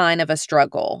no sign of a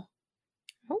struggle.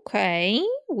 Okay,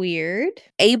 weird.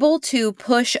 Able to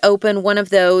push open one of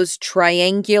those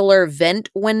triangular vent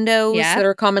windows that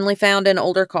are commonly found in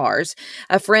older cars,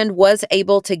 a friend was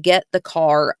able to get the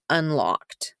car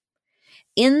unlocked.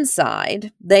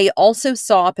 Inside, they also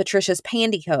saw Patricia's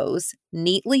pantyhose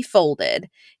neatly folded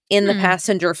in the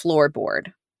passenger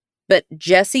floorboard. But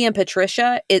Jesse and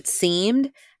Patricia, it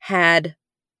seemed, had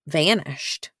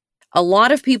vanished. A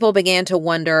lot of people began to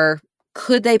wonder,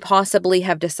 could they possibly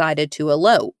have decided to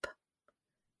elope?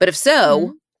 But if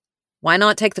so, why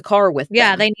not take the car with them?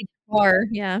 Yeah, they need the car.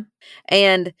 Yeah.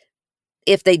 And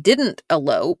if they didn't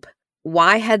elope,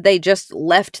 why had they just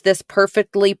left this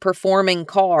perfectly performing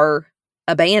car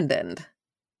abandoned?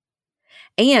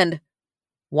 And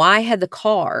why had the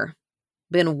car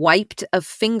been wiped of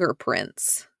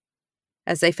fingerprints,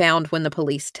 as they found when the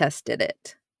police tested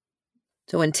it?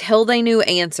 So until they knew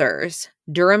answers,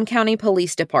 Durham County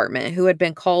Police Department, who had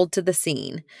been called to the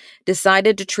scene,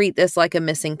 decided to treat this like a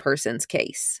missing persons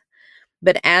case.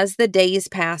 But as the days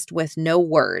passed with no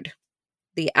word,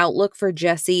 the outlook for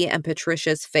Jesse and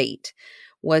Patricia's fate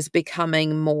was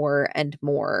becoming more and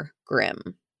more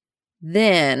grim.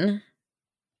 Then,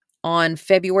 on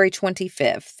February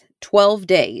 25th, 12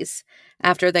 days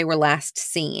after they were last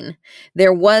seen,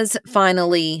 there was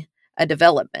finally a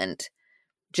development,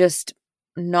 just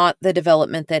not the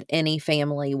development that any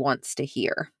family wants to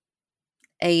hear.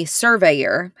 A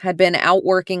surveyor had been out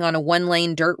working on a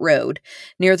one-lane dirt road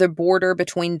near the border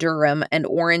between Durham and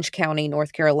Orange County,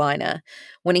 North Carolina,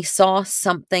 when he saw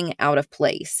something out of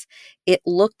place. It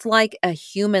looked like a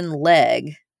human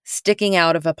leg sticking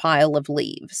out of a pile of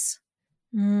leaves.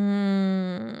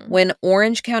 When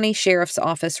Orange County Sheriff's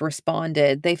Office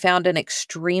responded, they found an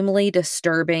extremely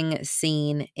disturbing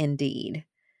scene indeed.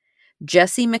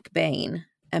 Jesse McBain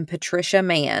and Patricia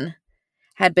Mann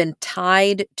had been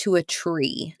tied to a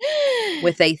tree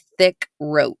with a thick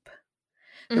rope.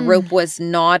 The rope was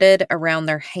knotted around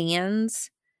their hands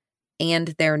and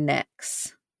their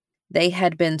necks. They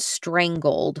had been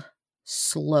strangled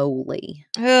slowly.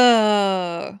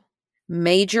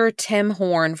 Major Tim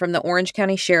Horn from the Orange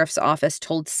County Sheriff's Office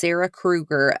told Sarah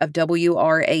Kruger of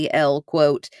WRAL,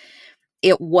 quote,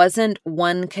 "It wasn't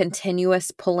one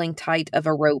continuous pulling tight of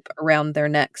a rope around their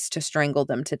necks to strangle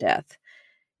them to death.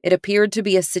 It appeared to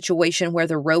be a situation where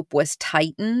the rope was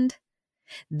tightened.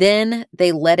 Then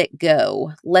they let it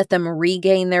go, let them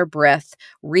regain their breath,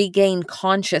 regain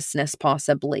consciousness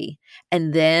possibly,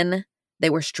 and then they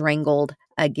were strangled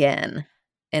again."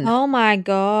 And oh my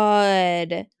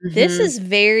God. This is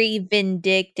very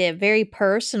vindictive, very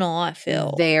personal, I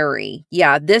feel. Very.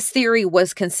 Yeah, this theory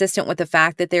was consistent with the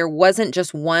fact that there wasn't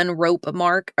just one rope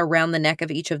mark around the neck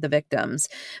of each of the victims,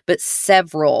 but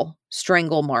several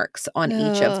strangle marks on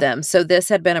each of them. So this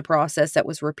had been a process that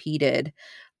was repeated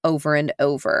over and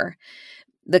over.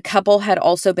 The couple had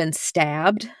also been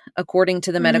stabbed, according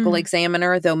to the medical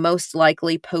examiner, though most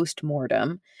likely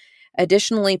post-mortem.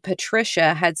 Additionally,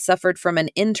 Patricia had suffered from an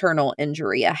internal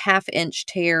injury, a half-inch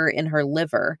tear in her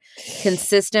liver,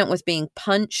 consistent with being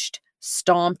punched,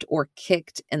 stomped, or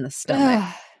kicked in the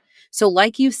stomach. So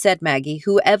like you said, Maggie,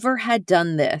 whoever had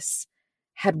done this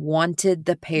had wanted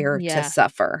the pair to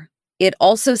suffer. It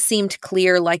also seemed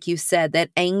clear, like you said,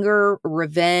 that anger,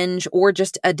 revenge, or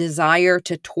just a desire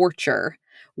to torture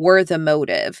were the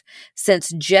motive,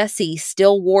 since Jesse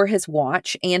still wore his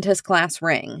watch and his class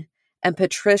ring, and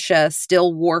Patricia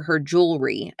still wore her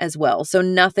jewelry as well, so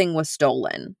nothing was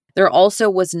stolen. There also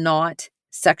was not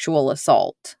sexual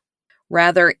assault.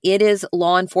 Rather, it is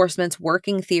law enforcement's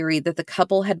working theory that the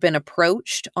couple had been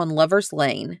approached on Lover's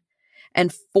Lane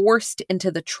and forced into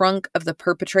the trunk of the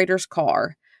perpetrator's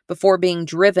car before being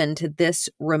driven to this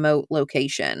remote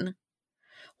location.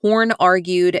 Horn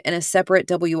argued in a separate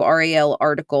WRAL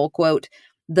article, quote,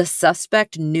 "The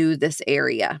suspect knew this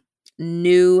area,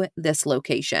 knew this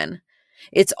location.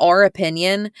 It's our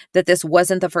opinion that this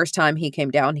wasn't the first time he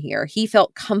came down here. He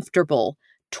felt comfortable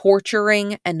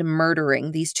torturing and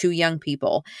murdering these two young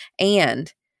people,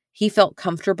 and he felt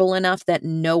comfortable enough that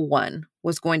no one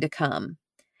was going to come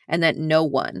and that no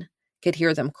one could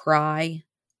hear them cry,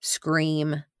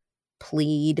 scream,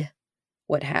 plead,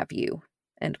 what have you,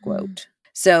 end quote.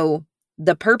 So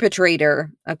the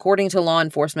perpetrator, according to law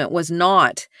enforcement, was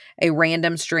not a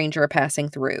random stranger passing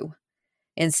through.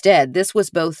 Instead, this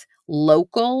was both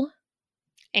local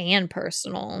and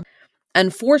personal.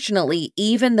 Unfortunately,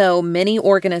 even though many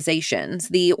organizations,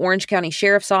 the Orange County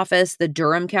Sheriff's Office, the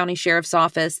Durham County Sheriff's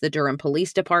Office, the Durham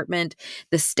Police Department,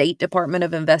 the State Department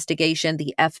of Investigation,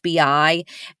 the FBI,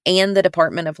 and the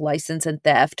Department of License and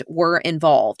Theft were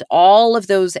involved, all of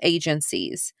those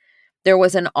agencies, there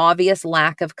was an obvious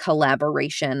lack of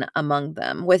collaboration among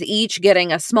them, with each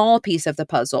getting a small piece of the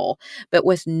puzzle, but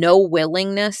with no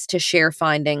willingness to share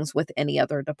findings with any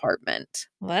other department.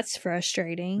 Well, that's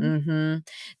frustrating.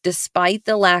 Despite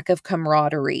the lack of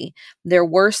camaraderie, there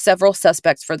were several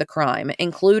suspects for the crime,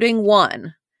 including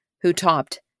one who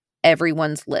topped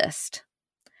everyone's list.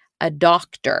 A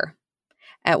doctor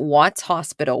at Watts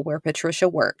Hospital, where Patricia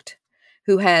worked,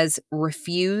 who has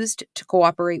refused to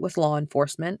cooperate with law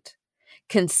enforcement,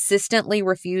 consistently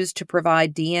refused to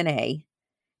provide DNA,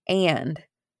 and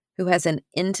who has an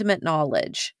intimate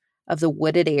knowledge of the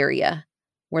wooded area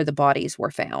where the bodies were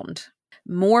found.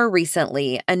 More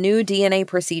recently, a new DNA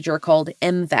procedure called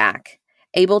MVAC,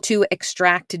 able to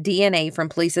extract DNA from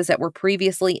places that were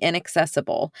previously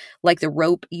inaccessible, like the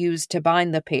rope used to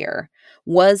bind the pair,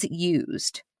 was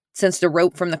used since the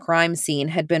rope from the crime scene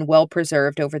had been well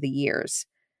preserved over the years.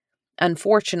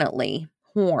 Unfortunately,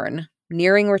 Horn,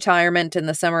 nearing retirement in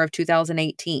the summer of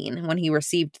 2018 when he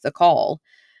received the call,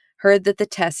 heard that the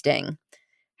testing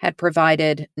had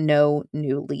provided no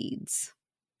new leads.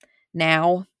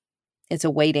 Now, it's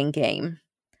a waiting game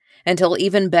until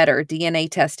even better DNA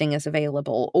testing is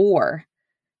available, or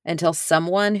until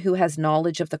someone who has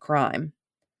knowledge of the crime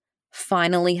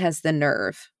finally has the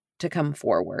nerve to come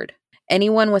forward.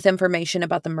 Anyone with information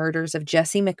about the murders of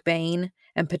Jesse McBain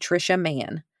and Patricia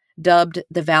Mann, dubbed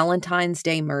the Valentine's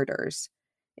Day murders,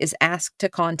 is asked to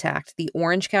contact the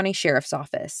Orange County Sheriff's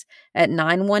Office at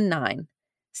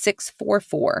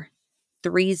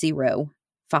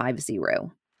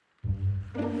 919-644-3050.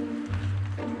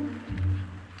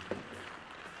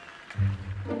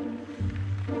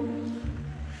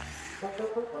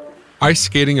 Ice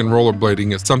skating and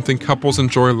rollerblading is something couples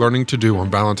enjoy learning to do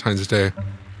on Valentine's Day.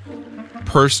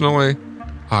 Personally,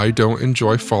 I don't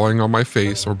enjoy falling on my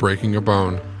face or breaking a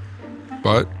bone,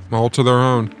 but all to their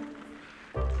own.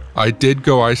 I did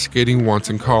go ice skating once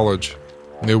in college.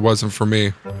 It wasn't for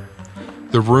me.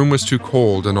 The room was too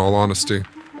cold, in all honesty.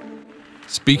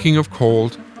 Speaking of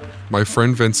cold, my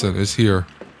friend Vincent is here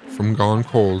from Gone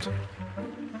Cold.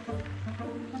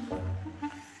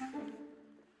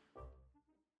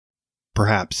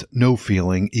 Perhaps no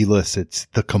feeling elicits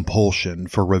the compulsion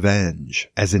for revenge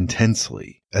as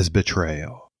intensely as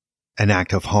betrayal, an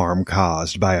act of harm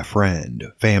caused by a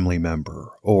friend, family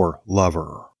member, or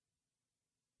lover.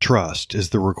 Trust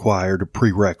is the required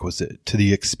prerequisite to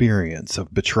the experience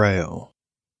of betrayal.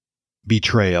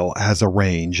 Betrayal has a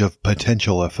range of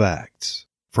potential effects,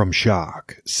 from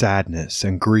shock, sadness,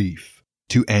 and grief,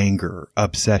 to anger,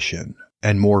 obsession,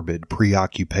 and morbid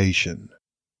preoccupation.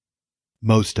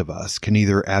 Most of us can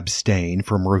either abstain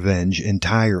from revenge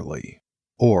entirely,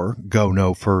 or go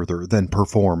no further than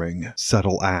performing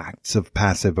subtle acts of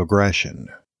passive aggression.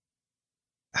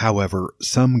 However,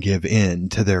 some give in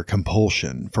to their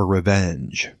compulsion for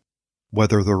revenge,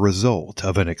 whether the result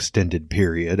of an extended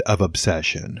period of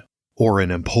obsession or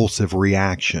an impulsive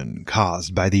reaction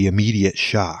caused by the immediate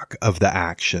shock of the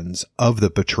actions of the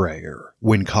betrayer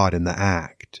when caught in the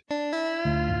act.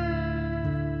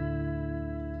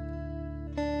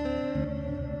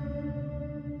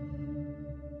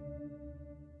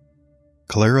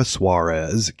 Clara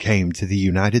Suarez came to the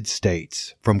United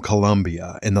States from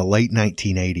Colombia in the late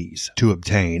 1980s to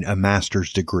obtain a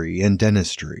master's degree in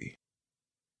dentistry.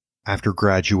 After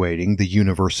graduating the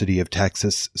University of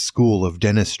Texas School of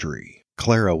Dentistry,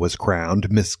 Clara was crowned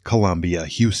Miss Columbia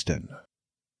Houston.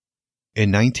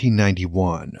 In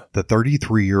 1991, the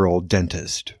 33-year-old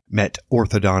dentist met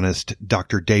orthodontist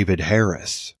Dr. David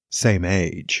Harris, same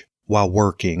age, while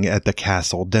working at the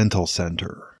Castle Dental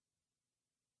Center.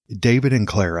 David and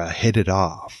Clara hit it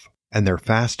off, and their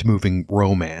fast-moving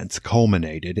romance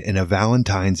culminated in a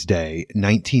Valentine's Day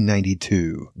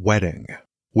 1992 wedding,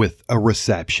 with a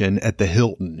reception at the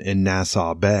Hilton in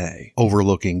Nassau Bay,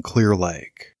 overlooking Clear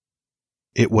Lake.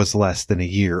 It was less than a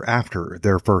year after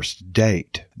their first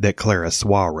date that Clara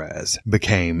Suarez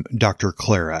became Dr.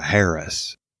 Clara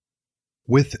Harris.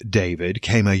 With David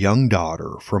came a young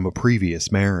daughter from a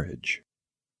previous marriage.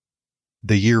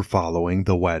 The year following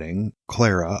the wedding,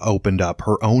 Clara opened up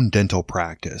her own dental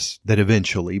practice that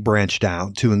eventually branched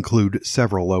out to include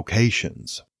several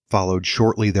locations, followed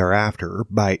shortly thereafter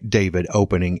by David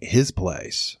opening his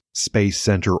place, Space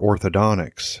Center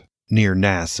Orthodontics, near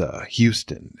NASA,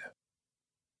 Houston.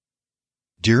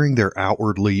 During their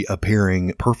outwardly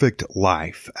appearing perfect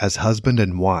life as husband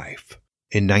and wife,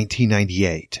 in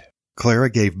 1998, Clara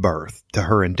gave birth to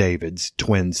her and David's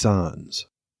twin sons.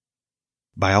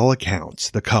 By all accounts,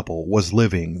 the couple was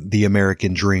living the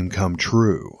American dream come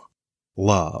true.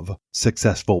 Love,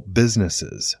 successful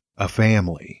businesses, a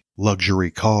family,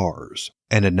 luxury cars,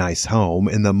 and a nice home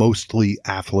in the mostly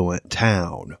affluent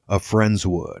town of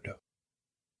Friendswood.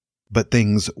 But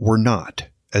things were not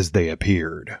as they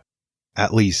appeared.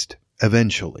 At least,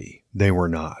 eventually, they were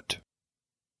not.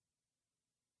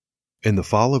 In the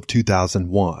fall of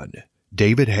 2001,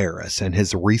 David Harris and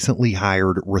his recently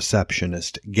hired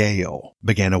receptionist, Gail,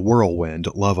 began a whirlwind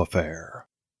love affair.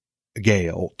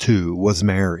 Gail, too, was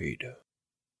married.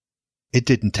 It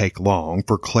didn't take long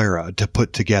for Clara to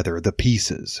put together the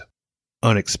pieces.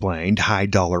 Unexplained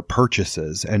high-dollar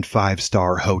purchases and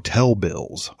five-star hotel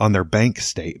bills on their bank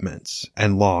statements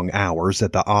and long hours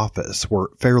at the office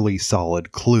were fairly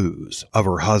solid clues of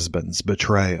her husband's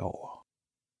betrayal.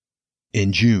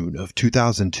 In June of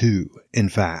 2002, in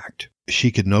fact,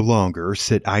 she could no longer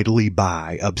sit idly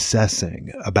by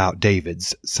obsessing about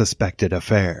David's suspected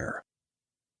affair.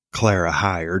 Clara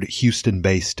hired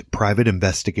Houston-based private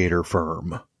investigator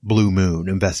firm Blue Moon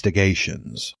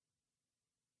Investigations.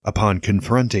 Upon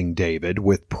confronting David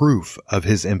with proof of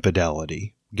his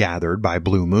infidelity gathered by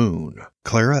Blue Moon,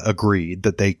 Clara agreed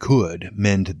that they could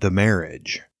mend the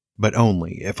marriage, but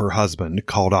only if her husband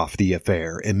called off the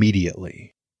affair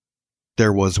immediately.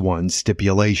 There was one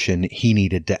stipulation he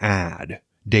needed to add,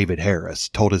 David Harris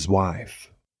told his wife.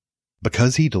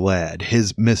 Because he'd led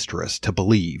his mistress to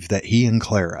believe that he and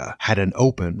Clara had an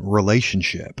open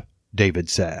relationship, David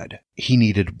said, he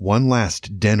needed one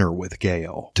last dinner with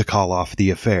Gail to call off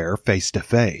the affair face to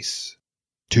face,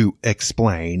 to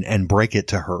explain and break it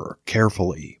to her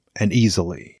carefully and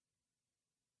easily.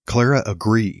 Clara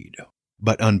agreed,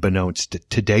 but unbeknownst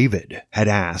to David, had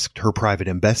asked her private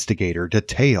investigator to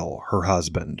tail her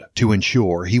husband to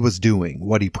ensure he was doing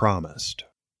what he promised.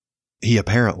 He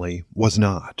apparently was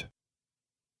not.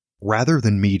 Rather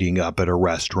than meeting up at a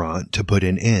restaurant to put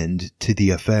an end to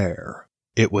the affair,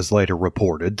 it was later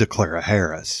reported to Clara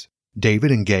Harris,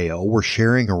 David and Gail were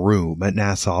sharing a room at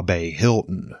Nassau Bay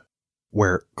Hilton,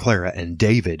 where Clara and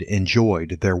David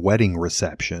enjoyed their wedding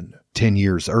reception 10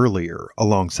 years earlier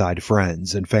alongside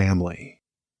friends and family.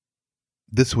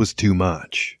 This was too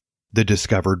much. The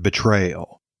discovered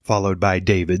betrayal, followed by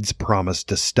David's promise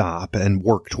to stop and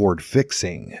work toward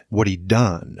fixing what he'd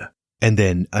done, and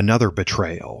then another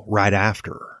betrayal right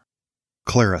after.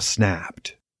 Clara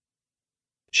snapped.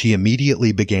 She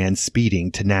immediately began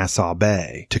speeding to Nassau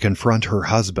Bay to confront her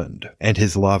husband and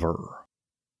his lover.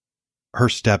 Her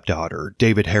stepdaughter,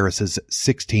 David Harris's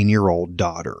 16-year-old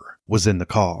daughter, was in the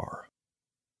car.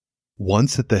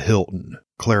 Once at the Hilton,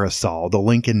 Clara saw the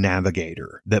Lincoln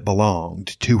Navigator that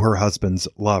belonged to her husband's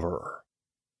lover.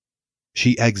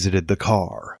 She exited the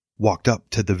car, walked up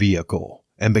to the vehicle,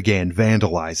 and began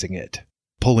vandalizing it,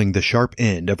 pulling the sharp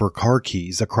end of her car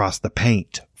keys across the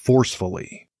paint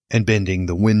forcefully and bending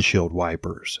the windshield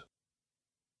wipers.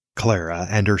 Clara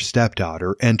and her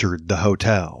stepdaughter entered the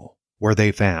hotel, where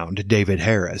they found David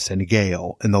Harris and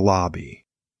Gail in the lobby.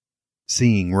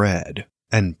 Seeing red,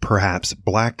 and perhaps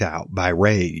blacked out by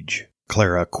rage,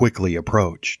 Clara quickly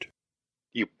approached.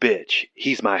 "You bitch,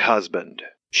 he's my husband,"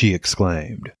 she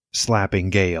exclaimed,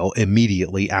 slapping Gail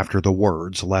immediately after the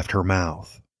words left her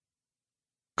mouth.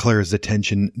 Clara's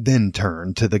attention then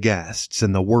turned to the guests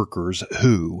and the workers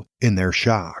who, in their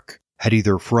shock, had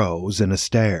either froze in a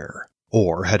stare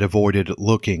or had avoided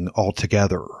looking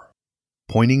altogether.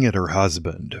 Pointing at her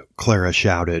husband, Clara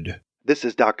shouted, "This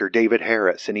is Dr. David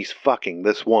Harris, and he's fucking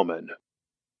this woman."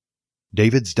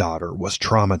 David's daughter was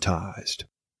traumatized.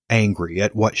 Angry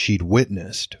at what she'd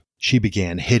witnessed, she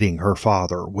began hitting her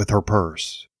father with her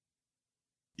purse.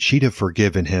 She'd have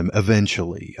forgiven him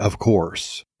eventually, of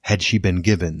course, had she been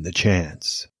given the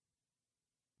chance.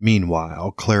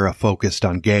 Meanwhile, Clara focused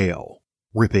on Gail,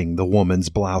 ripping the woman's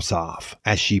blouse off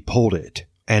as she pulled it,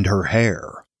 and her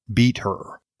hair, beat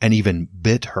her, and even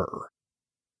bit her.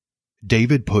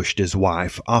 David pushed his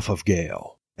wife off of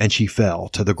Gail, and she fell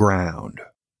to the ground.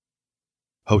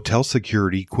 Hotel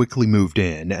security quickly moved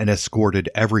in and escorted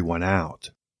everyone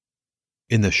out.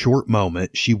 In the short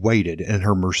moment she waited in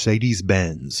her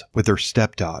Mercedes-Benz with her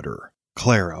stepdaughter,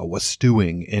 Clara was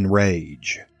stewing in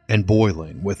rage and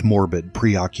boiling with morbid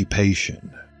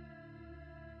preoccupation.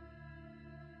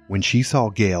 When she saw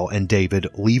Gail and David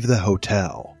leave the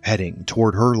hotel, heading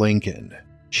toward her Lincoln,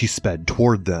 she sped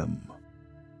toward them.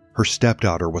 Her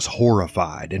stepdaughter was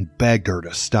horrified and begged her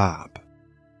to stop.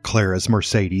 Clara's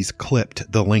Mercedes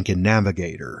clipped the Lincoln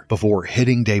Navigator before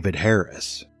hitting David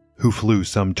Harris, who flew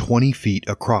some 20 feet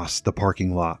across the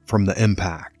parking lot from the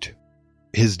impact.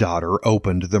 His daughter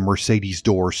opened the Mercedes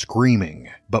door screaming,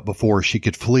 but before she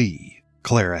could flee,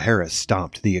 Clara Harris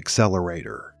stomped the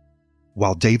accelerator.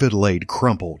 While David laid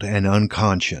crumpled and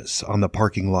unconscious on the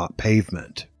parking lot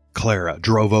pavement, Clara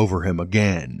drove over him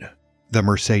again, the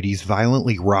Mercedes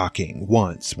violently rocking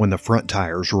once when the front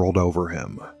tires rolled over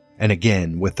him, and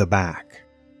again with the back.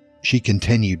 She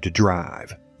continued to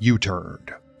drive,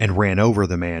 U-turned, and ran over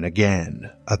the man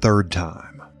again, a third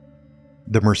time.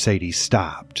 The Mercedes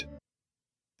stopped,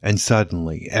 and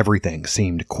suddenly everything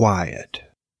seemed quiet.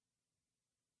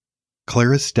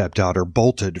 Clara's stepdaughter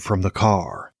bolted from the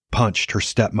car, punched her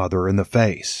stepmother in the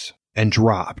face, and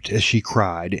dropped as she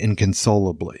cried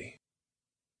inconsolably.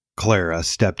 Clara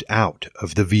stepped out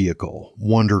of the vehicle,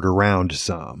 wandered around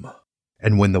some,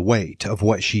 and when the weight of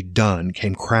what she'd done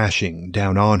came crashing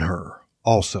down on her,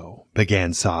 also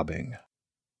began sobbing.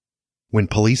 When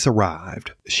police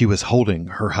arrived, she was holding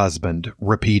her husband,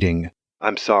 repeating,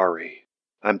 "I'm sorry.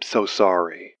 I'm so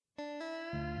sorry."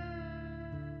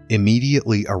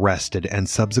 Immediately arrested and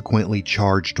subsequently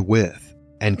charged with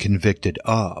and convicted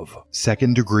of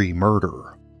second-degree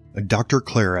murder, Dr.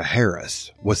 Clara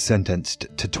Harris was sentenced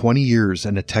to 20 years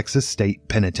in a Texas state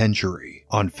penitentiary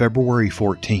on February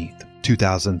 14,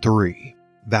 2003,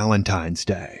 Valentine's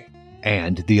Day,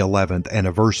 and the 11th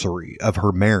anniversary of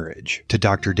her marriage to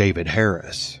Dr. David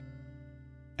Harris.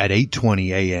 At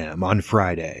 8:20 a.m. on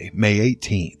Friday, May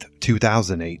 18,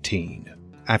 2018,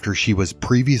 after she was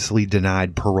previously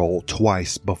denied parole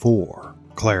twice before,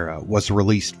 Clara was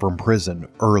released from prison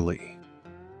early.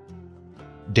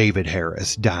 David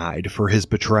Harris died for his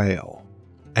betrayal,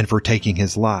 and for taking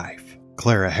his life,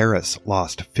 Clara Harris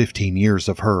lost 15 years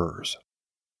of hers.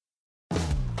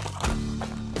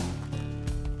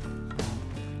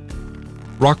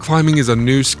 Rock climbing is a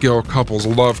new skill couples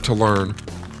love to learn.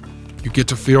 You get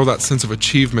to feel that sense of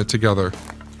achievement together.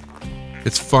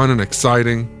 It's fun and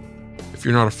exciting. If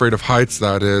you're not afraid of heights,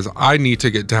 that is. I need to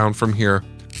get down from here.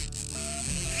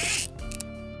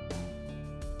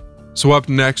 So up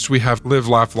next, we have Live,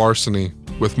 Laugh, Larceny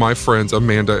with my friends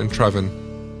Amanda and Trevin.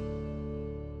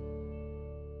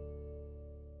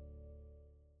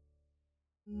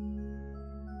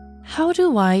 How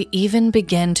do I even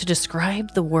begin to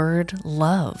describe the word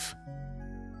love?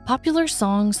 Popular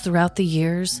songs throughout the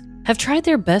years have tried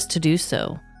their best to do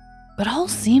so, but all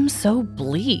seems so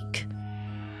bleak.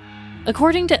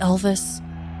 According to Elvis,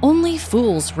 only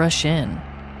fools rush in,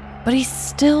 but he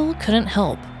still couldn't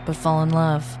help but fall in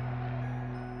love.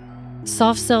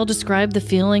 Soft Cell described the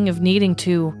feeling of needing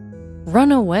to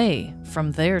run away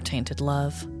from their tainted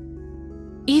love.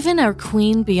 Even our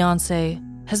queen Beyoncé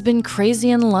has been crazy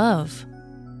in love,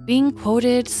 being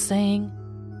quoted saying,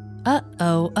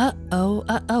 "Uh-oh, uh-oh,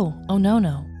 uh-oh, oh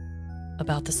no,"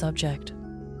 about the subject.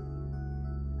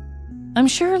 I'm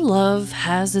sure love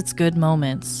has its good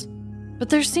moments, but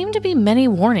there seem to be many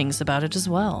warnings about it as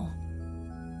well.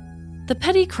 The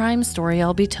petty crime story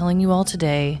I'll be telling you all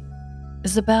today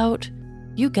is about,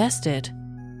 you guessed it,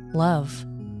 love,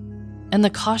 and the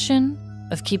caution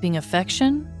of keeping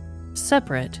affection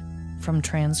separate from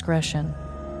transgression.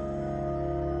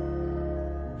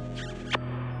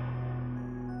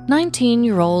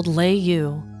 19-year-old Lei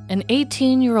Yu and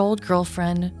 18-year-old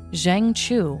girlfriend Zhang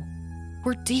Chu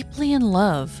were deeply in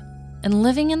love and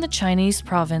living in the Chinese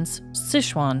province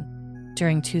Sichuan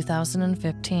during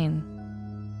 2015.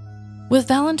 With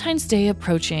Valentine's Day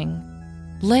approaching,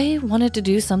 Lei wanted to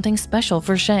do something special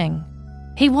for Zhang.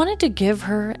 He wanted to give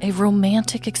her a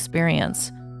romantic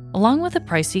experience, along with a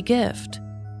pricey gift,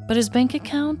 but his bank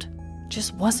account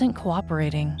just wasn't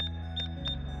cooperating.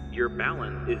 Your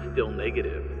balance is still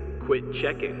negative. Quit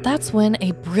checking. That's when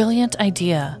a brilliant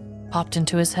idea popped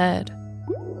into his head.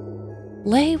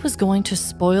 Lei was going to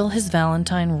spoil his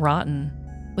Valentine rotten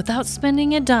without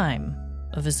spending a dime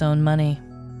of his own money.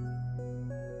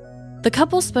 The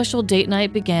couple's special date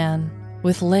night began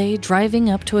with Lei driving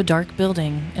up to a dark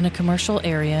building in a commercial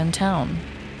area in town.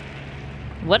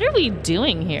 "What are we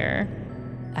doing here?"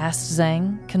 asked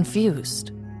Zhang,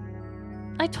 confused.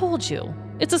 "I told you,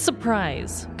 it's a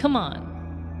surprise. Come on."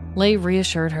 Lei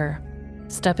reassured her,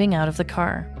 stepping out of the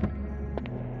car.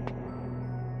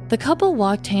 The couple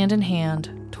walked hand in hand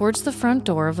towards the front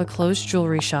door of a closed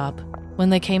jewelry shop when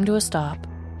they came to a stop.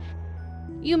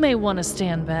 "You may want to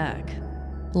stand back,"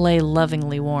 Lei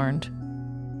lovingly warned.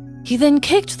 He then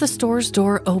kicked the store's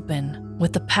door open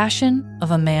with the passion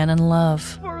of a man in love.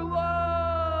 For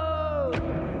love!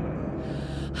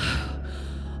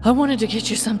 I wanted to get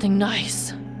you something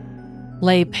nice.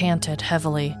 Lei panted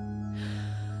heavily.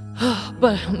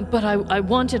 But I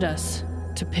wanted us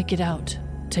to pick it out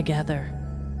together.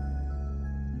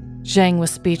 Zhang was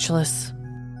speechless.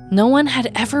 No one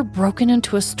had ever broken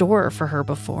into a store for her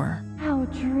before. How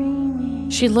dreamy.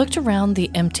 She looked around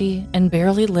the empty and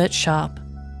barely lit shop,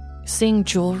 seeing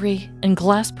jewelry and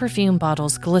glass perfume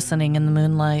bottles glistening in the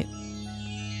moonlight.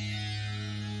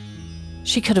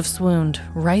 She could have swooned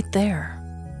right there.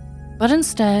 But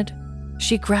instead,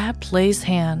 she grabbed Lei's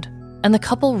hand and the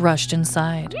couple rushed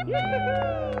inside.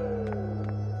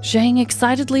 Zhang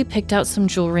excitedly picked out some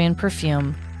jewelry and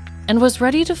perfume and was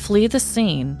ready to flee the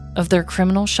scene of their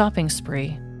criminal shopping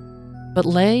spree. But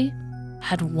Lei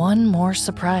had one more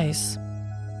surprise.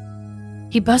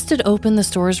 He busted open the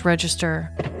store's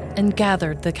register and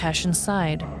gathered the cash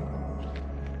inside,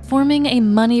 forming a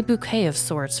money bouquet of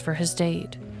sorts for his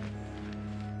date.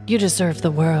 You deserve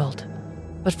the world,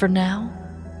 but for now,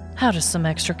 how does some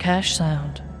extra cash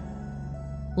sound?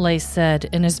 Lei said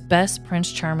in his best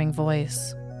Prince Charming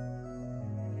voice.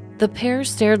 The pair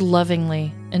stared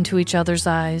lovingly into each other's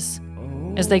eyes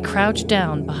as they crouched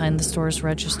down behind the store's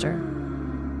register.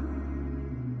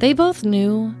 They both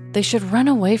knew they should run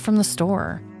away from the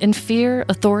store in fear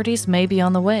authorities may be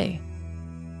on the way.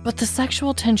 But the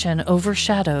sexual tension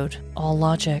overshadowed all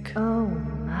logic. Oh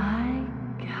my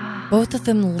God. Both of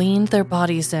them leaned their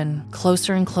bodies in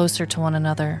closer and closer to one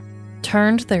another,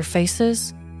 turned their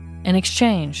faces, and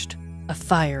exchanged a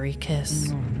fiery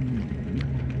kiss.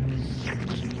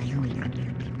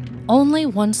 Only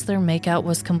once their makeout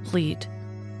was complete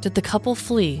did the couple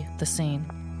flee the scene.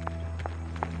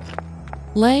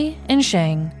 Lei and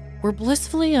Zhang were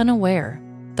blissfully unaware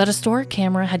that a store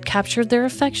camera had captured their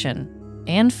affection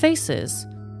and faces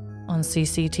on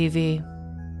CCTV.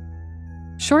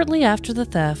 Shortly after the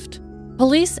theft,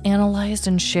 police analyzed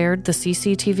and shared the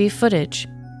CCTV footage,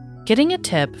 getting a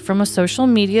tip from a social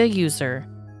media user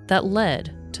that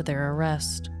led to their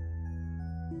arrest.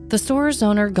 The store's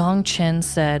owner, Gong Chen,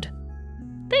 said,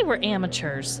 "They were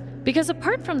amateurs because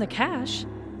apart from the cash,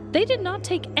 they did not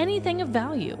take anything of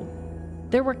value.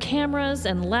 There were cameras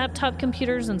and laptop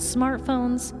computers and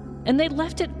smartphones, and they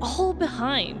left it all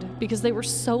behind because they were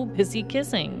so busy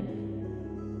kissing.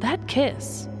 That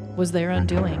kiss was their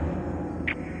undoing."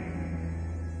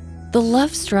 The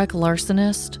love-struck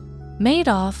larcenist made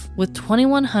off with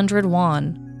 2,100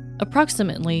 won,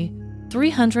 approximately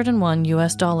 $301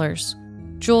 US,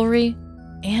 jewelry,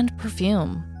 and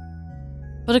perfume.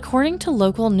 But according to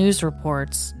local news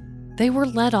reports, they were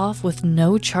let off with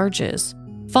no charges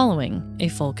following a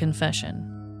full confession.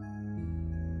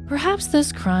 Perhaps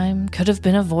this crime could have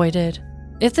been avoided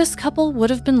if this couple would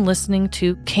have been listening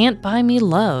to Can't Buy Me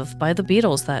Love by the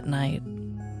Beatles that night.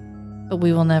 But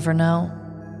we will never know.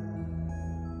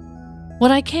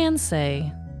 What I can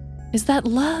say is that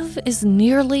love is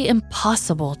nearly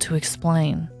impossible to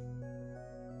explain.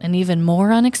 And even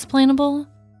more unexplainable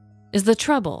is the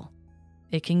trouble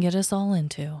it can get us all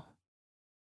into.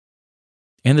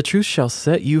 And the truth shall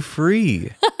set you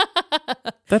free.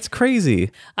 That's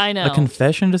crazy. I know. A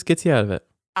confession just gets you out of it.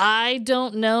 I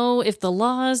don't know if the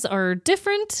laws are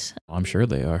different. I'm sure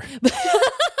they are.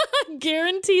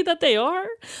 Guarantee that they are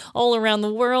all around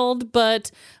the world. But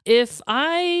if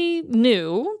I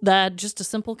knew that just a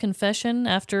simple confession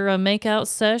after a makeout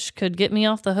sesh could get me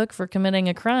off the hook for committing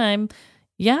a crime,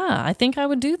 yeah, I think I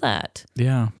would do that.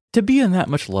 Yeah. To be in that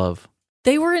much love.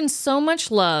 They were in so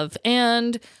much love,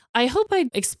 and I hope I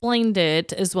explained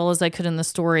it as well as I could in the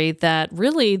story that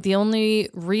really the only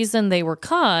reason they were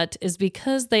caught is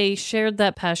because they shared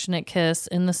that passionate kiss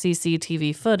in the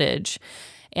CCTV footage.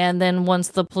 And then once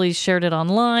the police shared it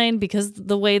online, because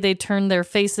the way they turned their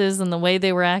faces and the way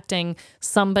they were acting,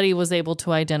 somebody was able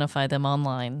to identify them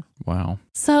online. Wow.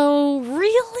 So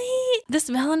really, this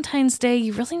Valentine's Day,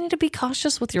 you really need to be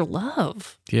cautious with your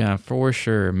love. Yeah, for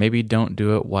sure. Maybe don't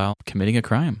do it while committing a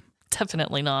crime.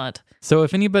 Definitely not. So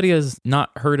if anybody has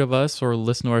not heard of us or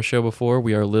listened to our show before,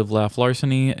 we are Live, Laugh,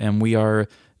 Larceny, and we are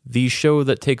the show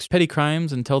that takes petty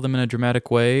crimes and tell them in a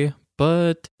dramatic way,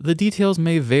 but the details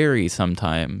may vary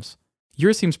sometimes.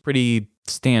 Yours seems pretty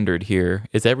standard here.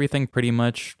 Is everything pretty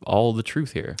much all the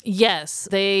truth here? Yes,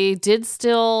 they did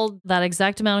steal that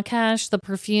exact amount of cash, the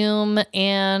perfume,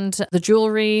 and the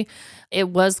jewelry. It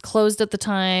was closed at the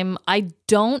time. I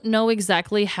don't know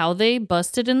exactly how they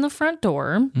busted in the front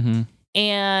door. Mm-hmm.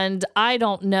 And I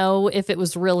don't know if it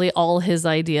was really all his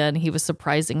idea and he was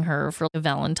surprising her for a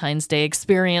Valentine's Day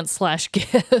experience /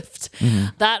 gift. Mm-hmm.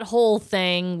 That whole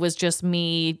thing was just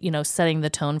me, setting the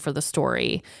tone for the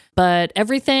story. But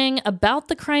everything about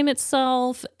the crime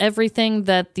itself, everything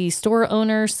that the store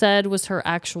owner said was her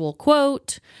actual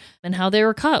quote, and how they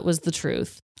were caught was the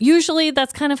truth. Usually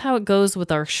that's kind of how it goes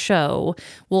with our show.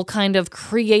 We'll kind of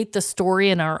create the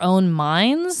story in our own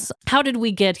minds. How did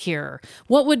we get here?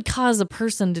 What would cause a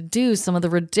person to do some of the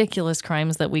ridiculous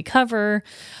crimes that we cover?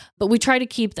 But we try to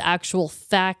keep the actual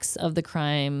facts of the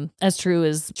crime as true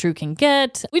can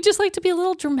get. We just like to be a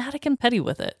little dramatic and petty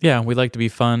with it. Yeah, we like to be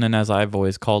fun, and as I've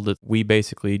always called it, we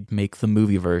basically make the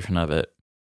movie version of it.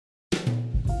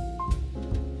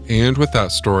 And with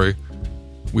that story,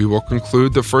 we will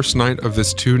conclude the first night of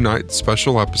this 2-night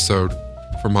special episode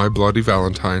for My Bloody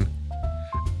Valentine.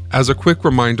 As a quick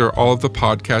reminder, all of the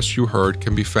podcasts you heard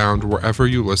can be found wherever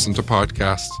you listen to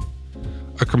podcasts.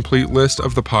 A complete list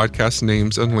of the podcast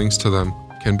names and links to them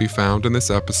can be found in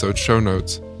this episode's show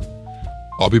notes.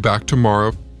 I'll be back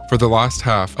tomorrow for the last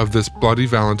half of this Bloody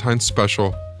Valentine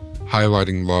special,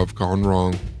 highlighting love gone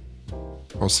wrong.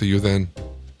 I'll see you then.